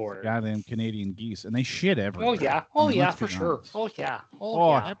Canadian border. Goddamn Canadian geese, and they shit everywhere. Oh yeah. Oh I mean, yeah, let's for be sure. honest. Oh yeah. Oh,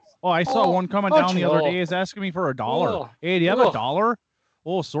 Oh yeah. Oh, I saw Oh, one coming oh, down the other Joel. day. Is asking me for $1. Oh. Hey, do you have Oh. $1?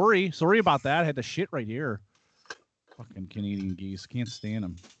 Oh, sorry about that. I had to shit right here. Fucking Canadian geese. Can't stand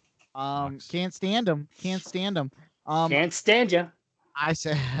them. Can't stand them. Can't stand them. Can't stand you. I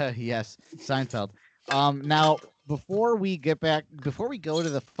said yes, Seinfeld. Now before we go to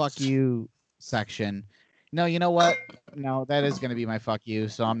the fuck you section. No, you know what? No, that is gonna be my fuck you.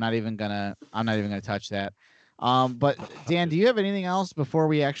 So I'm not even gonna touch that. But Dan, do you have anything else before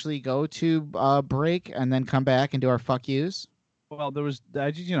we actually go to break and then come back and do our fuck yous? Well,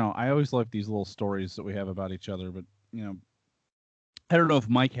 I always like these little stories that we have about each other, but I don't know if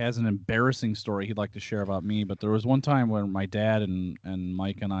Mike has an embarrassing story he'd like to share about me, but there was one time when my dad and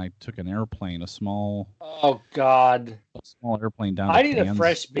Mike and I took an airplane, a small Oh God. airplane down. I to need a Dans-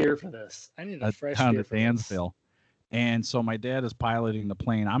 fresh beer for this. I need a fresh down beer to for this. Dansville, and so my dad is piloting the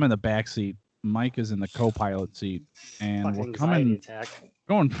plane. I'm in the back seat. Mike is in the co-pilot seat, and Fucking we're anxiety coming attack.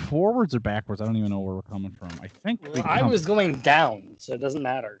 going forwards or backwards. I don't even know where we're coming from. I think we Well, I come- was going down, so it doesn't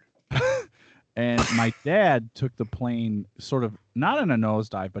matter. And my dad took the plane sort of not in a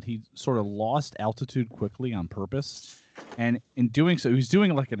nosedive, but he sort of lost altitude quickly on purpose. And in doing so, he was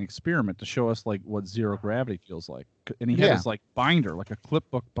doing like an experiment to show us like what zero gravity feels like. And he had Yeah. his like binder, like a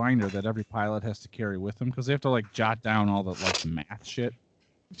clipbook binder that every pilot has to carry with them because they have to like jot down all the like math shit.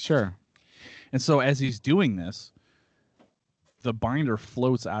 Sure. And so as he's doing this, the binder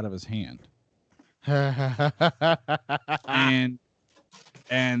floats out of his hand. And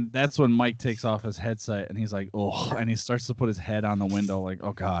that's when Mike takes off his headset and he's like, oh, and he starts to put his head on the window like,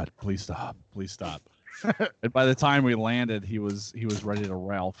 oh God, please stop, please stop. And by the time we landed, he was ready to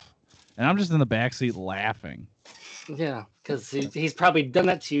Ralph. And I'm just in the backseat laughing. Yeah, because he's probably done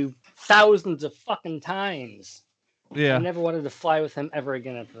that to you thousands of fucking times. Yeah. I never wanted to fly with him ever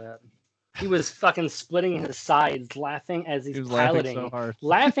again after that. He was fucking splitting his sides, laughing as he's piloting, laughing so hard.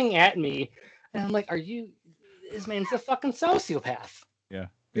 laughing at me. And I'm like, this man's a fucking sociopath. Yeah.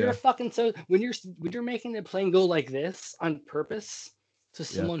 You're a fucking when you're making the plane go like this on purpose to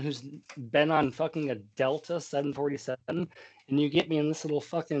someone who's been on fucking a Delta 747, and you get me in this little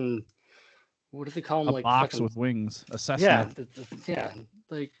fucking, what do they call them? A like box fucking, with wings, a Cessna. yeah,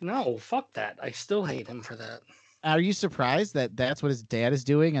 like no, fuck that. I still hate him for that. Are you surprised that that's what his dad is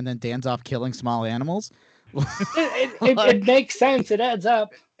doing, and then Dan's off killing small animals? It makes sense. It adds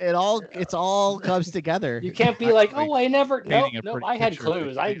up. It's all comes together. You can't be like, oh, I never. No, Painting a I had picture of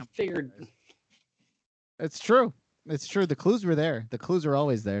clues. the I camp. figured. It's true. It's true. The clues were there. The clues are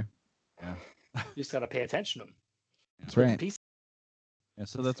always there. You just gotta pay attention to them. That's right. Yeah,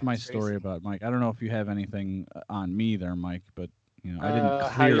 so that's my story about Mike. I don't know if you have anything on me there, Mike, but you know,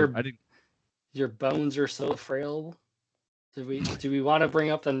 I didn't your bones are so frail. Do we want to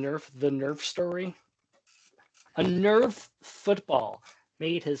bring up the Nerf story? A Nerf football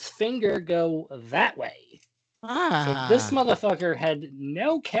made his finger go that way. So this motherfucker had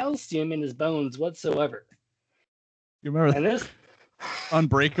no calcium in his bones whatsoever. You remember And this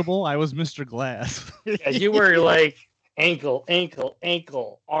Unbreakable? I was Mr. Glass. yeah, you were like ankle,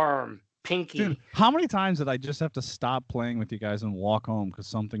 arm, pinky. Dude, how many times did I just have to stop playing with you guys and walk home because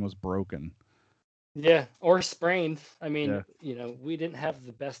something was broken? Yeah, or sprained. I mean, Yeah. you know, we didn't have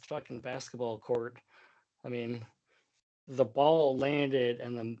the best fucking basketball court. I mean, the ball landed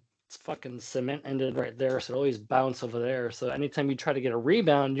and the fucking cement ended right there, so it always bounced over there. So anytime you try to get a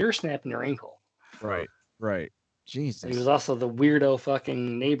rebound, you're snapping your ankle. Right. Jesus. He was also the weirdo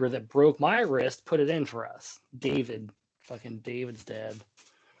fucking neighbor that broke my wrist, put it in for us. David's dad.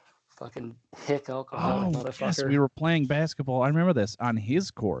 Fucking hick alcoholic motherfucker. Yes, we were playing basketball. I remember this on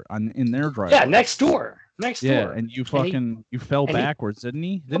his court, in their driveway. Yeah, next door. Yeah, and you you fell and backwards, didn't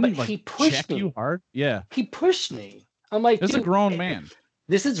he? but Didn't he like he pushed check me. you hard? Yeah. He pushed me. I'm like, This is a dude, grown man.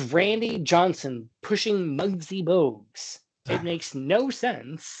 This is Randy Johnson pushing Muggsy Bogues. It makes no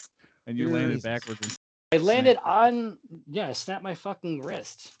sense. And you landed backwards. I landed on, I snapped my fucking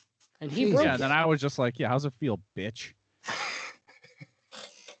wrist. And he broke Yeah, it. then I was just like, yeah, how's it feel, bitch?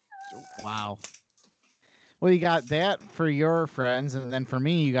 Wow. Well, you got that for your friends, and then for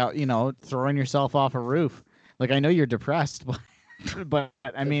me, you got, throwing yourself off a roof. Like, I know you're depressed, but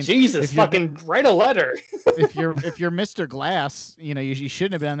I mean, Jesus, fucking write a letter. if you're Mr. Glass, you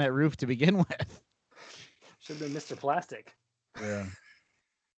shouldn't have been on that roof to begin with. Should have been Mr. Plastic. Yeah.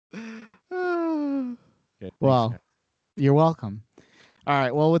 Okay, Well, you're welcome. All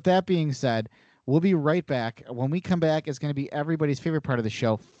right. Well, with that being said, we'll be right back. When we come back, it's going to be everybody's favorite part of the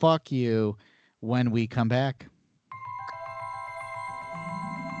show. Fuck you when we come back.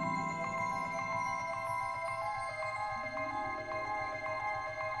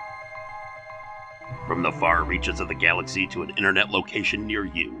 From the far reaches of the galaxy to an internet location near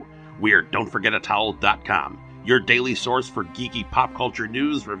you, we're Don'tForgetATowel.com, your daily source for geeky pop culture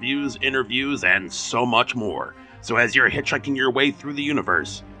news, reviews, interviews, and so much more. So as you're hitchhiking your way through the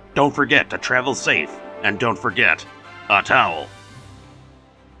universe, don't forget to travel safe, and don't forget a towel.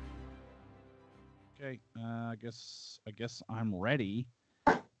 Okay, I guess I'm ready.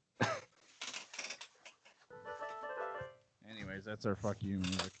 Anyways, that's our fuck you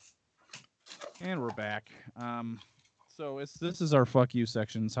music. And we're back. So this is our fuck you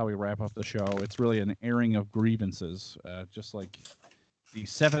section. It's how we wrap up the show. It's really an airing of grievances, just like the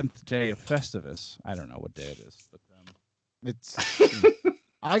 7th day of Festivus. I don't know what day it is, but it's.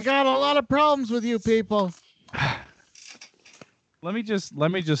 I got a lot of problems with you people. Let me just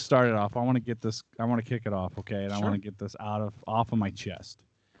start it off. I want to get this. I want to kick it off, okay? And I want to get this off of my chest.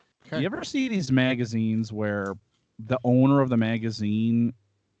 Okay. You ever see these magazines where the owner of the magazine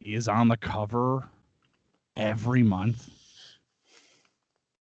is on the cover every month?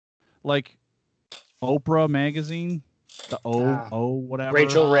 Like Oprah magazine, the whatever.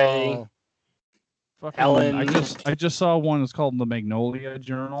 Rachel Ray. Fucking, Ellen. I just saw one. It's called the Magnolia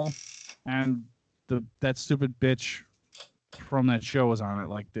Journal, and that stupid bitch from that show was on it.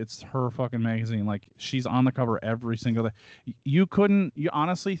 Like, it's her fucking magazine. Like, she's on the cover every single day. You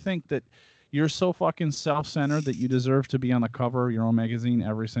honestly think that you're so fucking self-centered that you deserve to be on the cover of your own magazine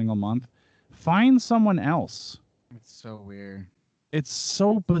every single month? Find someone else. It's so weird. It's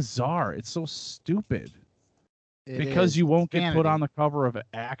so bizarre. It's so stupid. It Because is you won't get put insanity. on the cover of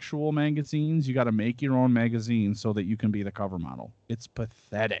actual magazines, you got to make your own magazine so that you can be the cover model. It's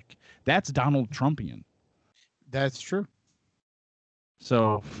pathetic. That's Donald Trumpian. That's true.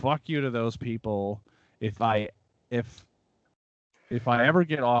 So fuck you to those people. If I ever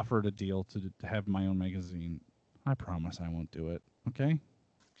get offered a deal to have my own magazine, I promise I won't do it. Okay?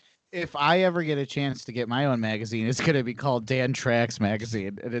 If I ever get a chance to get my own magazine, it's gonna be called Dan Trax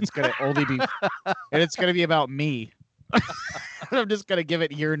Magazine, and it's gonna only be, and it's gonna be about me. I'm just gonna give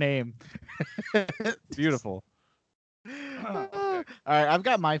it your name. Beautiful. All right, I've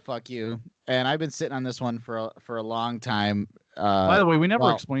got my fuck you, and I've been sitting on this one for a long time. By the way, we never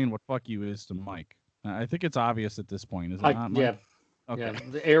well- explained what fuck you is to Mike. I think it's obvious at this point, is it not, Mike? Yeah. Okay. Yeah,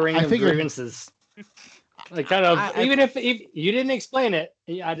 the airing I of figured- grievances. Like kind of, even if you didn't explain it,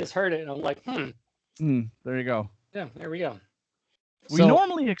 I just heard it and I'm like, There you go. yeah, there we go. We So-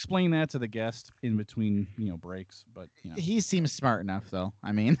 normally explain that to the guest in between, breaks, but He seems smart enough, though.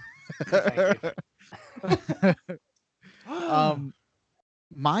 I mean, Thank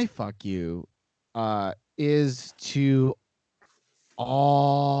my fuck you is to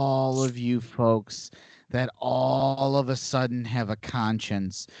all of you folks that all of a sudden have a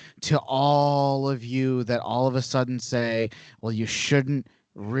conscience, to all of you that all of a sudden say, well, you shouldn't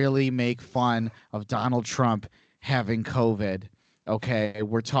really make fun of Donald Trump having COVID. Okay,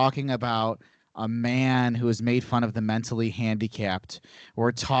 we're talking about a man who has made fun of the mentally handicapped.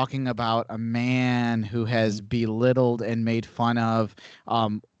 We're talking about a man who has belittled and made fun of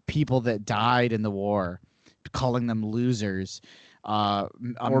people that died in the war, calling them losers.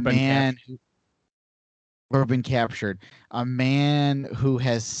 Or been captured. A man who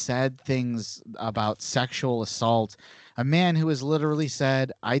has said things about sexual assault. A man who has literally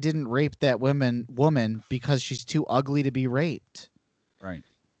said, I didn't rape that woman because she's too ugly to be raped. Right.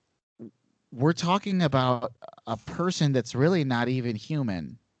 We're talking about a person that's really not even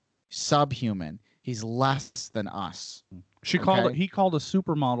human, subhuman. He's less than us. He Okay. called a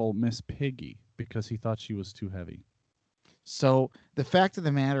supermodel Miss Piggy because he thought she was too heavy. So the fact of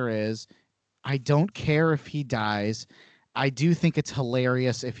the matter is, I don't care if he dies. I do think it's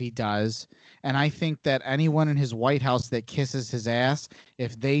hilarious if he does. And I think that anyone in his White House that kisses his ass,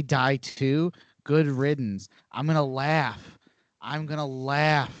 if they die too, good riddance. I'm going to laugh. I'm going to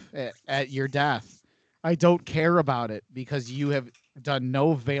laugh at your death. I don't care about it because you have done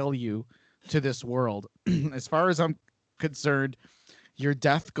no value to this world. As far as I'm concerned, your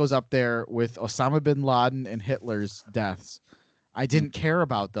death goes up there with Osama bin Laden and Hitler's deaths. I didn't care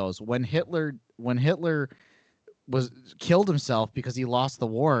about those. When Hitler was killed himself because he lost the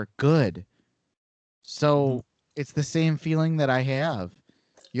war, good. So it's the same feeling that I have.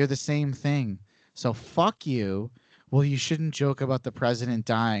 You're the same thing. So fuck you. Well, you shouldn't joke about the president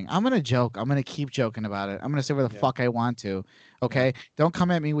dying. I'm going to joke. I'm going to keep joking about it. I'm going to say where the fuck I want to. Okay? Don't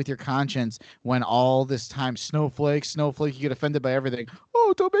come at me with your conscience when all this time, snowflake, you get offended by everything.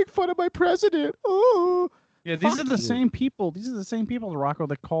 Oh, don't make fun of my president. Oh. Yeah, these Fuck are the you. same people. These are the same people, Rocco,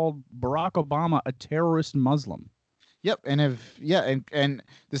 that called Barack Obama a terrorist Muslim. Yep, and and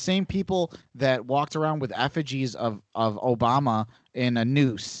the same people that walked around with effigies of Obama in a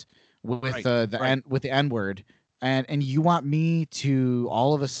noose with Right, with the N-word. And you want me to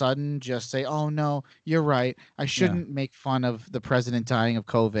all of a sudden just say, "Oh no, you're right. I shouldn't make fun of the president dying of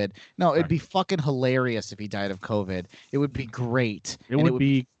COVID." No, it'd be fucking hilarious if he died of COVID. It would be great. It and would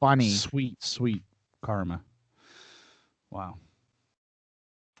be funny. Sweet karma. Wow.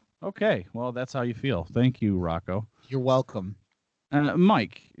 Okay, well, that's how you feel. Thank you, Rocco. You're welcome.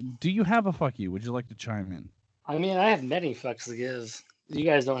 Mike, do you have a fuck you? Would you like to chime in? I mean, I have many fucks to give. You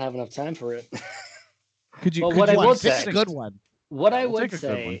guys don't have enough time for it. Could you? Well, could what I you will pick say- a good one. What I We'll would take a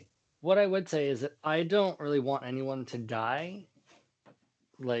good one. say, is that I don't really want anyone to die,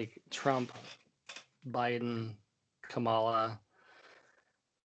 like Trump, Biden, Kamala.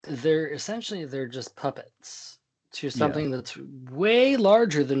 They're just puppets to something that's way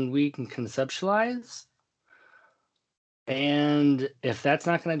larger than we can conceptualize. And if that's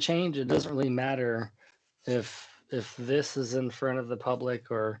not going to change, it doesn't really matter if this is in front of the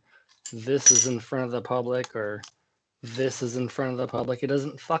public or this is in front of the public or this is in front of the public. It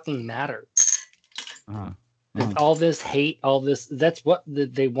doesn't fucking matter. Uh-huh. And all this hate, that's what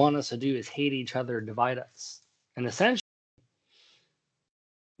they want us to do, is hate each other, divide us. And essentially,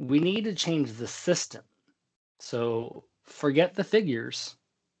 we need to change the system. So forget the figures.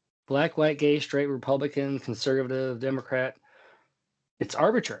 Black, white, gay, straight, Republican, conservative, Democrat. It's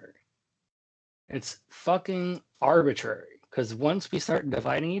arbitrary. It's fucking arbitrary. Because once we start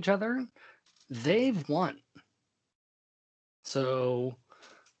dividing each other, they've won. So,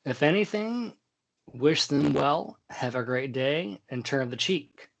 if anything, wish them well, have a great day, and turn the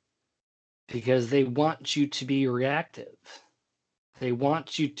cheek. Because they want you to be reactive. They want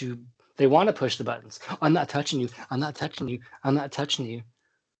to push the buttons. I'm not touching you. I'm not touching you. I'm not touching you.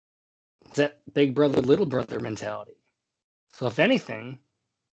 It's that big brother, little brother mentality. So if anything,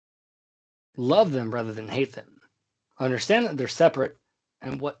 love them rather than hate them. Understand that they're separate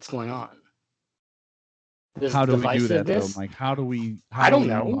and what's going on. This How do we do that though, divisiveness, Mike? How do we? I don't move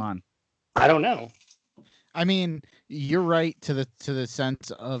know. on? I don't know. I mean, you're right to the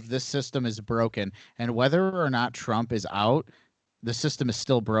sense of this system is broken, and whether or not Trump is out, the system is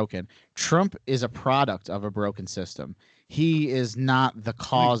still broken. Trump is a product of a broken system. He is not the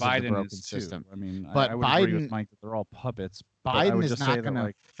cause of the broken system. I mean, But I would agree with Biden- Mike that they're all puppets. but I Biden would is just say not that, going to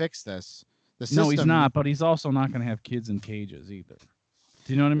like, fix this. The no, he's system- not. But he's also not going to have kids in cages either.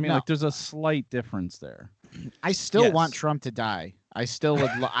 Do you know what I mean? No. Like, there's a slight difference there. I still Yes. want Trump to die. I still would.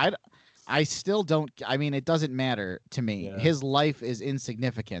 I still don't. I mean, it doesn't matter to me. Yeah. His life is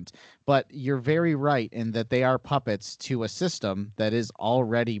insignificant. But you're very right in that they are puppets to a system that is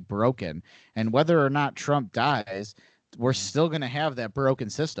already broken. And whether or not Trump dies, we're still going to have that broken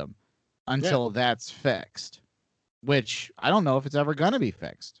system until that's fixed. Which I don't know if it's ever going to be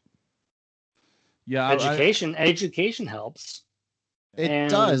fixed. Yeah, Education helps. It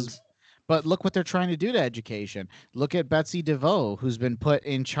does. But look what they're trying to do to education. Look at Betsy DeVoe, who's been put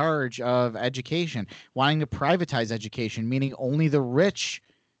in charge of education, wanting to privatize education, meaning only the rich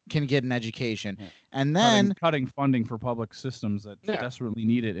can get an education. Yeah. And then, cutting funding for public systems that Yeah. desperately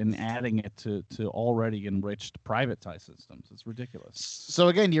need it and adding it to already enriched privatized systems. It's ridiculous. so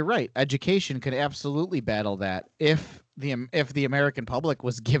again, you're right. Education could absolutely battle that if the American public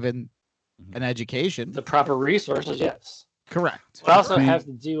was given an education. The proper resources, yes. Correct. It also I mean- has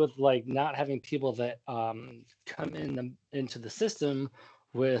to do with like not having people that come into the system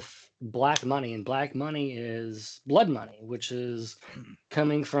with black money, and black money is blood money, which is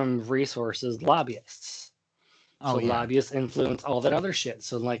coming from resources lobbyists. Oh, So yeah. lobbyists influence all that other shit.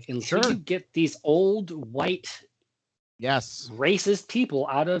 So like until Sure. you get these old white Yes. racist people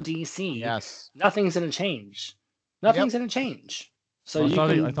out of DC, Yes. nothing's gonna change. Nothing's gonna change. So I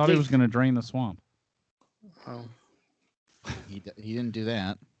you thought he was going to drain the swamp. Oh, He didn't do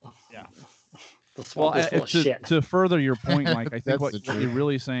that. the swamp is full of shit. to further your point, Mike, I think That's what the you're truth.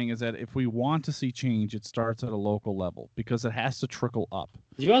 really saying is that if we want to see change, it starts at a local level because it has to trickle up.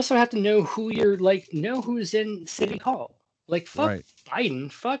 You also have to know who know who's in City Hall. Like fuck Right.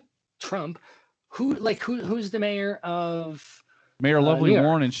 Biden, fuck Trump. Who's the mayor of Mayor Lovely New York?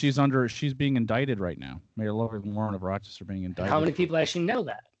 Warren, and she's being indicted right now. Mayor Lovely Warren of Rochester being indicted. how many people actually know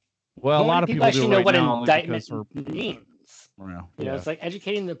that? Well, How a lot many of people actually do know right what now only indictment because her. means. Well, You know, yeah. it's like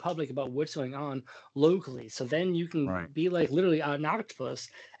educating the public about what's going on locally. So then you can Right. be like literally an octopus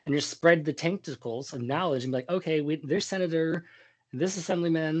and just spread the tentacles of knowledge and be like, okay, this senator, this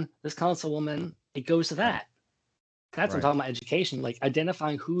assemblyman, this councilwoman, it goes to that. That's what I'm Right. talking about education, like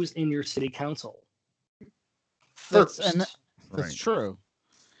identifying who's in your city council. That's- First. and That's Right. true.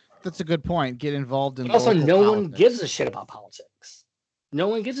 That's a good point. Get involved in But also, local no one politics. gives a shit about politics. No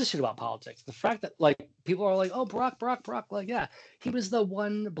one gives a shit about politics. The fact that like people are like, oh, Barack, like, yeah, he was the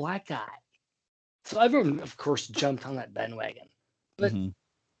one black guy. So everyone, of course, jumped on that bandwagon. But Mhm.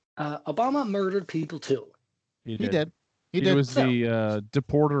 Obama murdered people too. He did. He He did. was So- the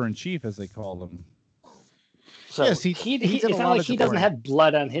deporter in chief, as they call him. So Yes, he he did a it's not lot like of he doesn't deporting. have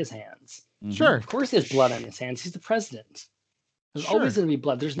blood on his hands. Mhm. Sure. Of course, he has blood on his hands. He's the president. There's Sure. always going to be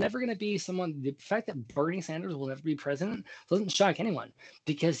blood. There's never going to be someone. The fact that Bernie Sanders will never be president doesn't shock anyone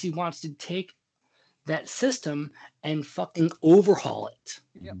because he wants to take that system and fucking overhaul it.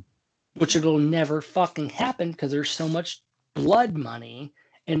 Yep. Which it'll never fucking happen because there's so much blood money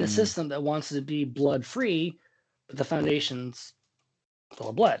in a Mm. system that wants to be blood free, but the foundation's full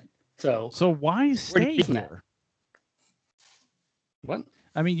of blood. So So why stay doing that. here? what?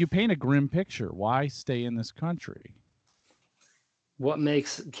 I mean, you paint a grim picture. Why stay in this country? What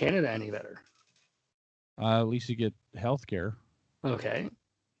makes Canada any better? At least you get health care. Okay.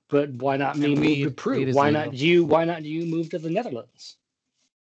 But why not me And move weed- to Peru? weed is Why legal. not you? Why not you move to the Netherlands?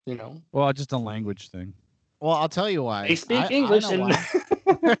 You know, Well, just a language thing. Well, I'll tell you why. they speak I English know and why.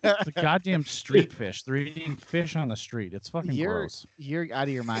 It's a goddamn street fish. They're eating fish on the street. It's fucking You're gross. you're out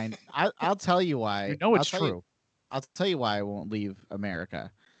of your mind. I'll tell you why. You know it's I'll tell true. I'll tell you why I won't leave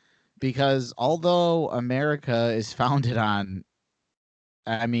America. Because although America is founded on,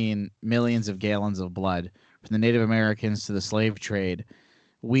 I mean, millions of gallons of blood from the Native Americans to the slave trade,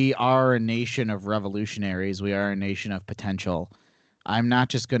 we are a nation of revolutionaries. We are a nation of potential. I'm not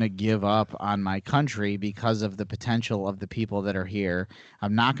just going to give up on my country because of the potential of the people that are here.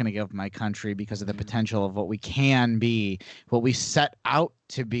 I'm not going to give up my country because of the potential of what we can be, what we set out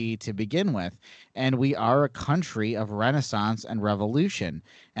to be to begin with. And we are a country of renaissance and revolution.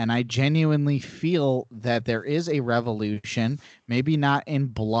 And I genuinely feel that there is a revolution, maybe not in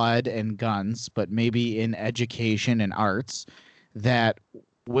blood and guns, but maybe in education and arts, that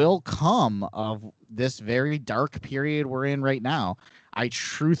will come of this very dark period we're in right now. I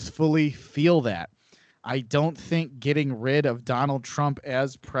truthfully feel that. I don't think getting rid of Donald Trump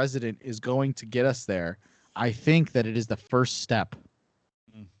as president is going to get us there. I think that it is the first step.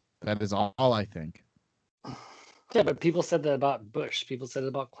 That is all I think. Yeah, but people said that about Bush. People said it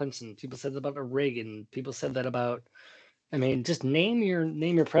about Clinton. People said that about Reagan. People said that about, I mean, just name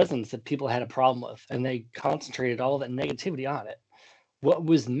your presidents that people had a problem with, and they concentrated all that negativity on it. What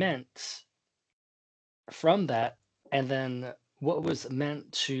was meant from that, and then what was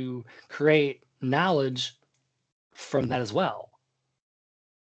meant to create knowledge from that as well.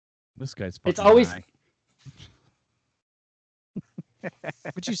 This guy's It's fucking always high.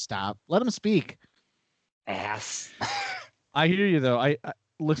 Would you stop? Let him speak. ass. I hear you though. I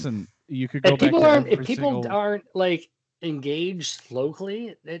listen. You could go If back people to aren't every if people single... aren't like engaged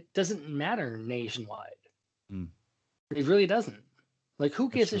locally, it doesn't matter nationwide. Mm. It really doesn't. Like, who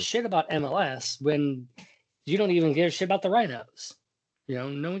gives a true. shit about MLS when you don't even give a shit about the Rhinos? You know,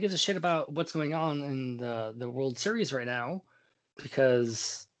 no one gives a shit about what's going on in the World Series right now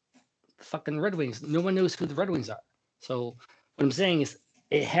because the fucking Red Wings. No one knows who the Red Wings are. So what I'm saying is,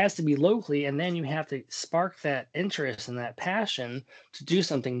 it has to be locally, and then you have to spark that interest and that passion to do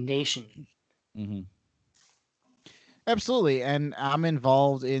something nation. Mm-hmm. Absolutely. And I'm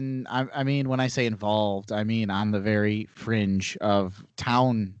involved in, I mean, when I say involved, I mean on the very fringe of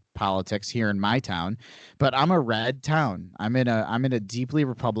town politics here in my town, but I'm a red town. I'm in a deeply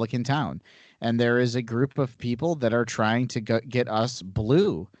Republican town, and there is a group of people that are trying to get us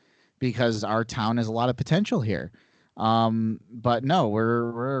blue because our town has a lot of potential here. But no,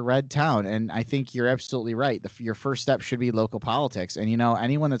 we're a red town, and I think you're absolutely right. Your first step should be local politics. And, you know,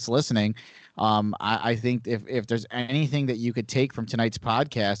 anyone that's listening, I think if there's anything that you could take from tonight's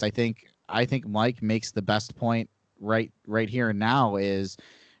podcast, I think Mike makes the best point right here and now is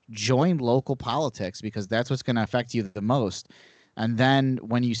join local politics, because that's what's going to affect you the most. And then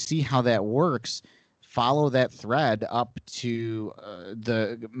when you see how that works, follow that thread up to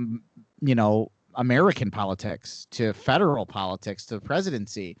American politics, to federal politics, to the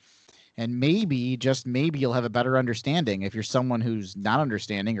presidency. And maybe, just maybe, you'll have a better understanding if you're someone who's not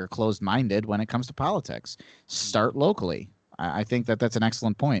understanding or closed-minded when it comes to politics. Start locally. I think that's an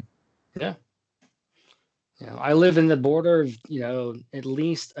excellent point. Yeah. You know, I live in the border of, you know, at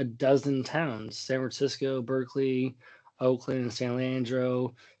least a dozen towns: San Francisco, Berkeley, Oakland, San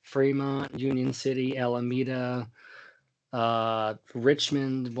Leandro, Fremont, Union City, Alameda,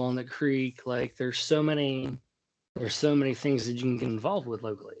 Richmond, Walnut Creek. Like, there's so many things that you can get involved with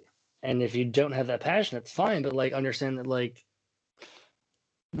locally. And if you don't have that passion, it's fine, but like, understand that like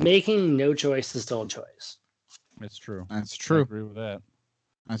making no choice is still a choice. It's true. That's true. I agree with that.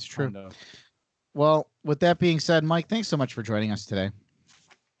 That's true. And, Well, with that being said, Mike, thanks so much for joining us today.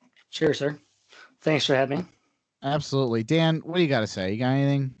 Sure, sir. Thanks for having me. Absolutely. Dan, what do you got to say? You got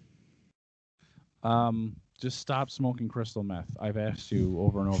anything? just stop smoking crystal meth. I've asked you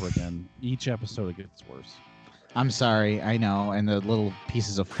over and over again. Each episode it gets worse. I'm sorry, I know, and the little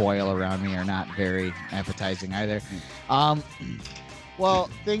pieces of foil around me are not very appetizing either. Well,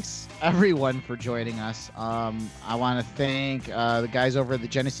 thanks everyone for joining us. I want to thank the guys over at the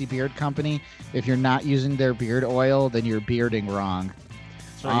Genesee Beard Company. If you're not using their beard oil, then you're bearding wrong.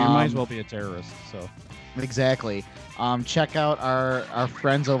 So you might as well be a terrorist. So exactly. Check out our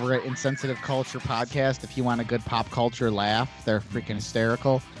friends over at Insensitive Culture Podcast if you want a good pop culture laugh. They're freaking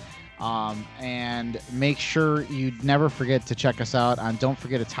hysterical. And make sure you never forget to check us out on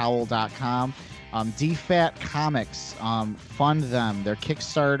don'tforgetatowel.com. DFAT Comics, fund them. Their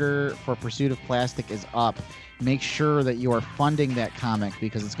Kickstarter for Pursuit of Plastic is up. Make sure that you are funding that comic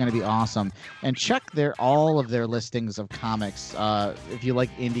because it's going to be awesome. And check all of their listings of comics. If you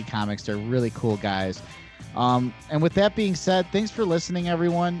like indie comics, they're really cool guys. And with that being said, thanks for listening,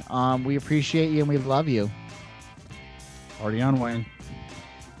 everyone. We appreciate you and we love you. Party on, Wayne.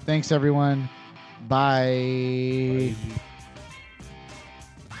 Thanks, everyone. Bye.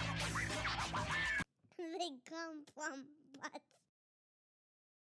 They come from butts.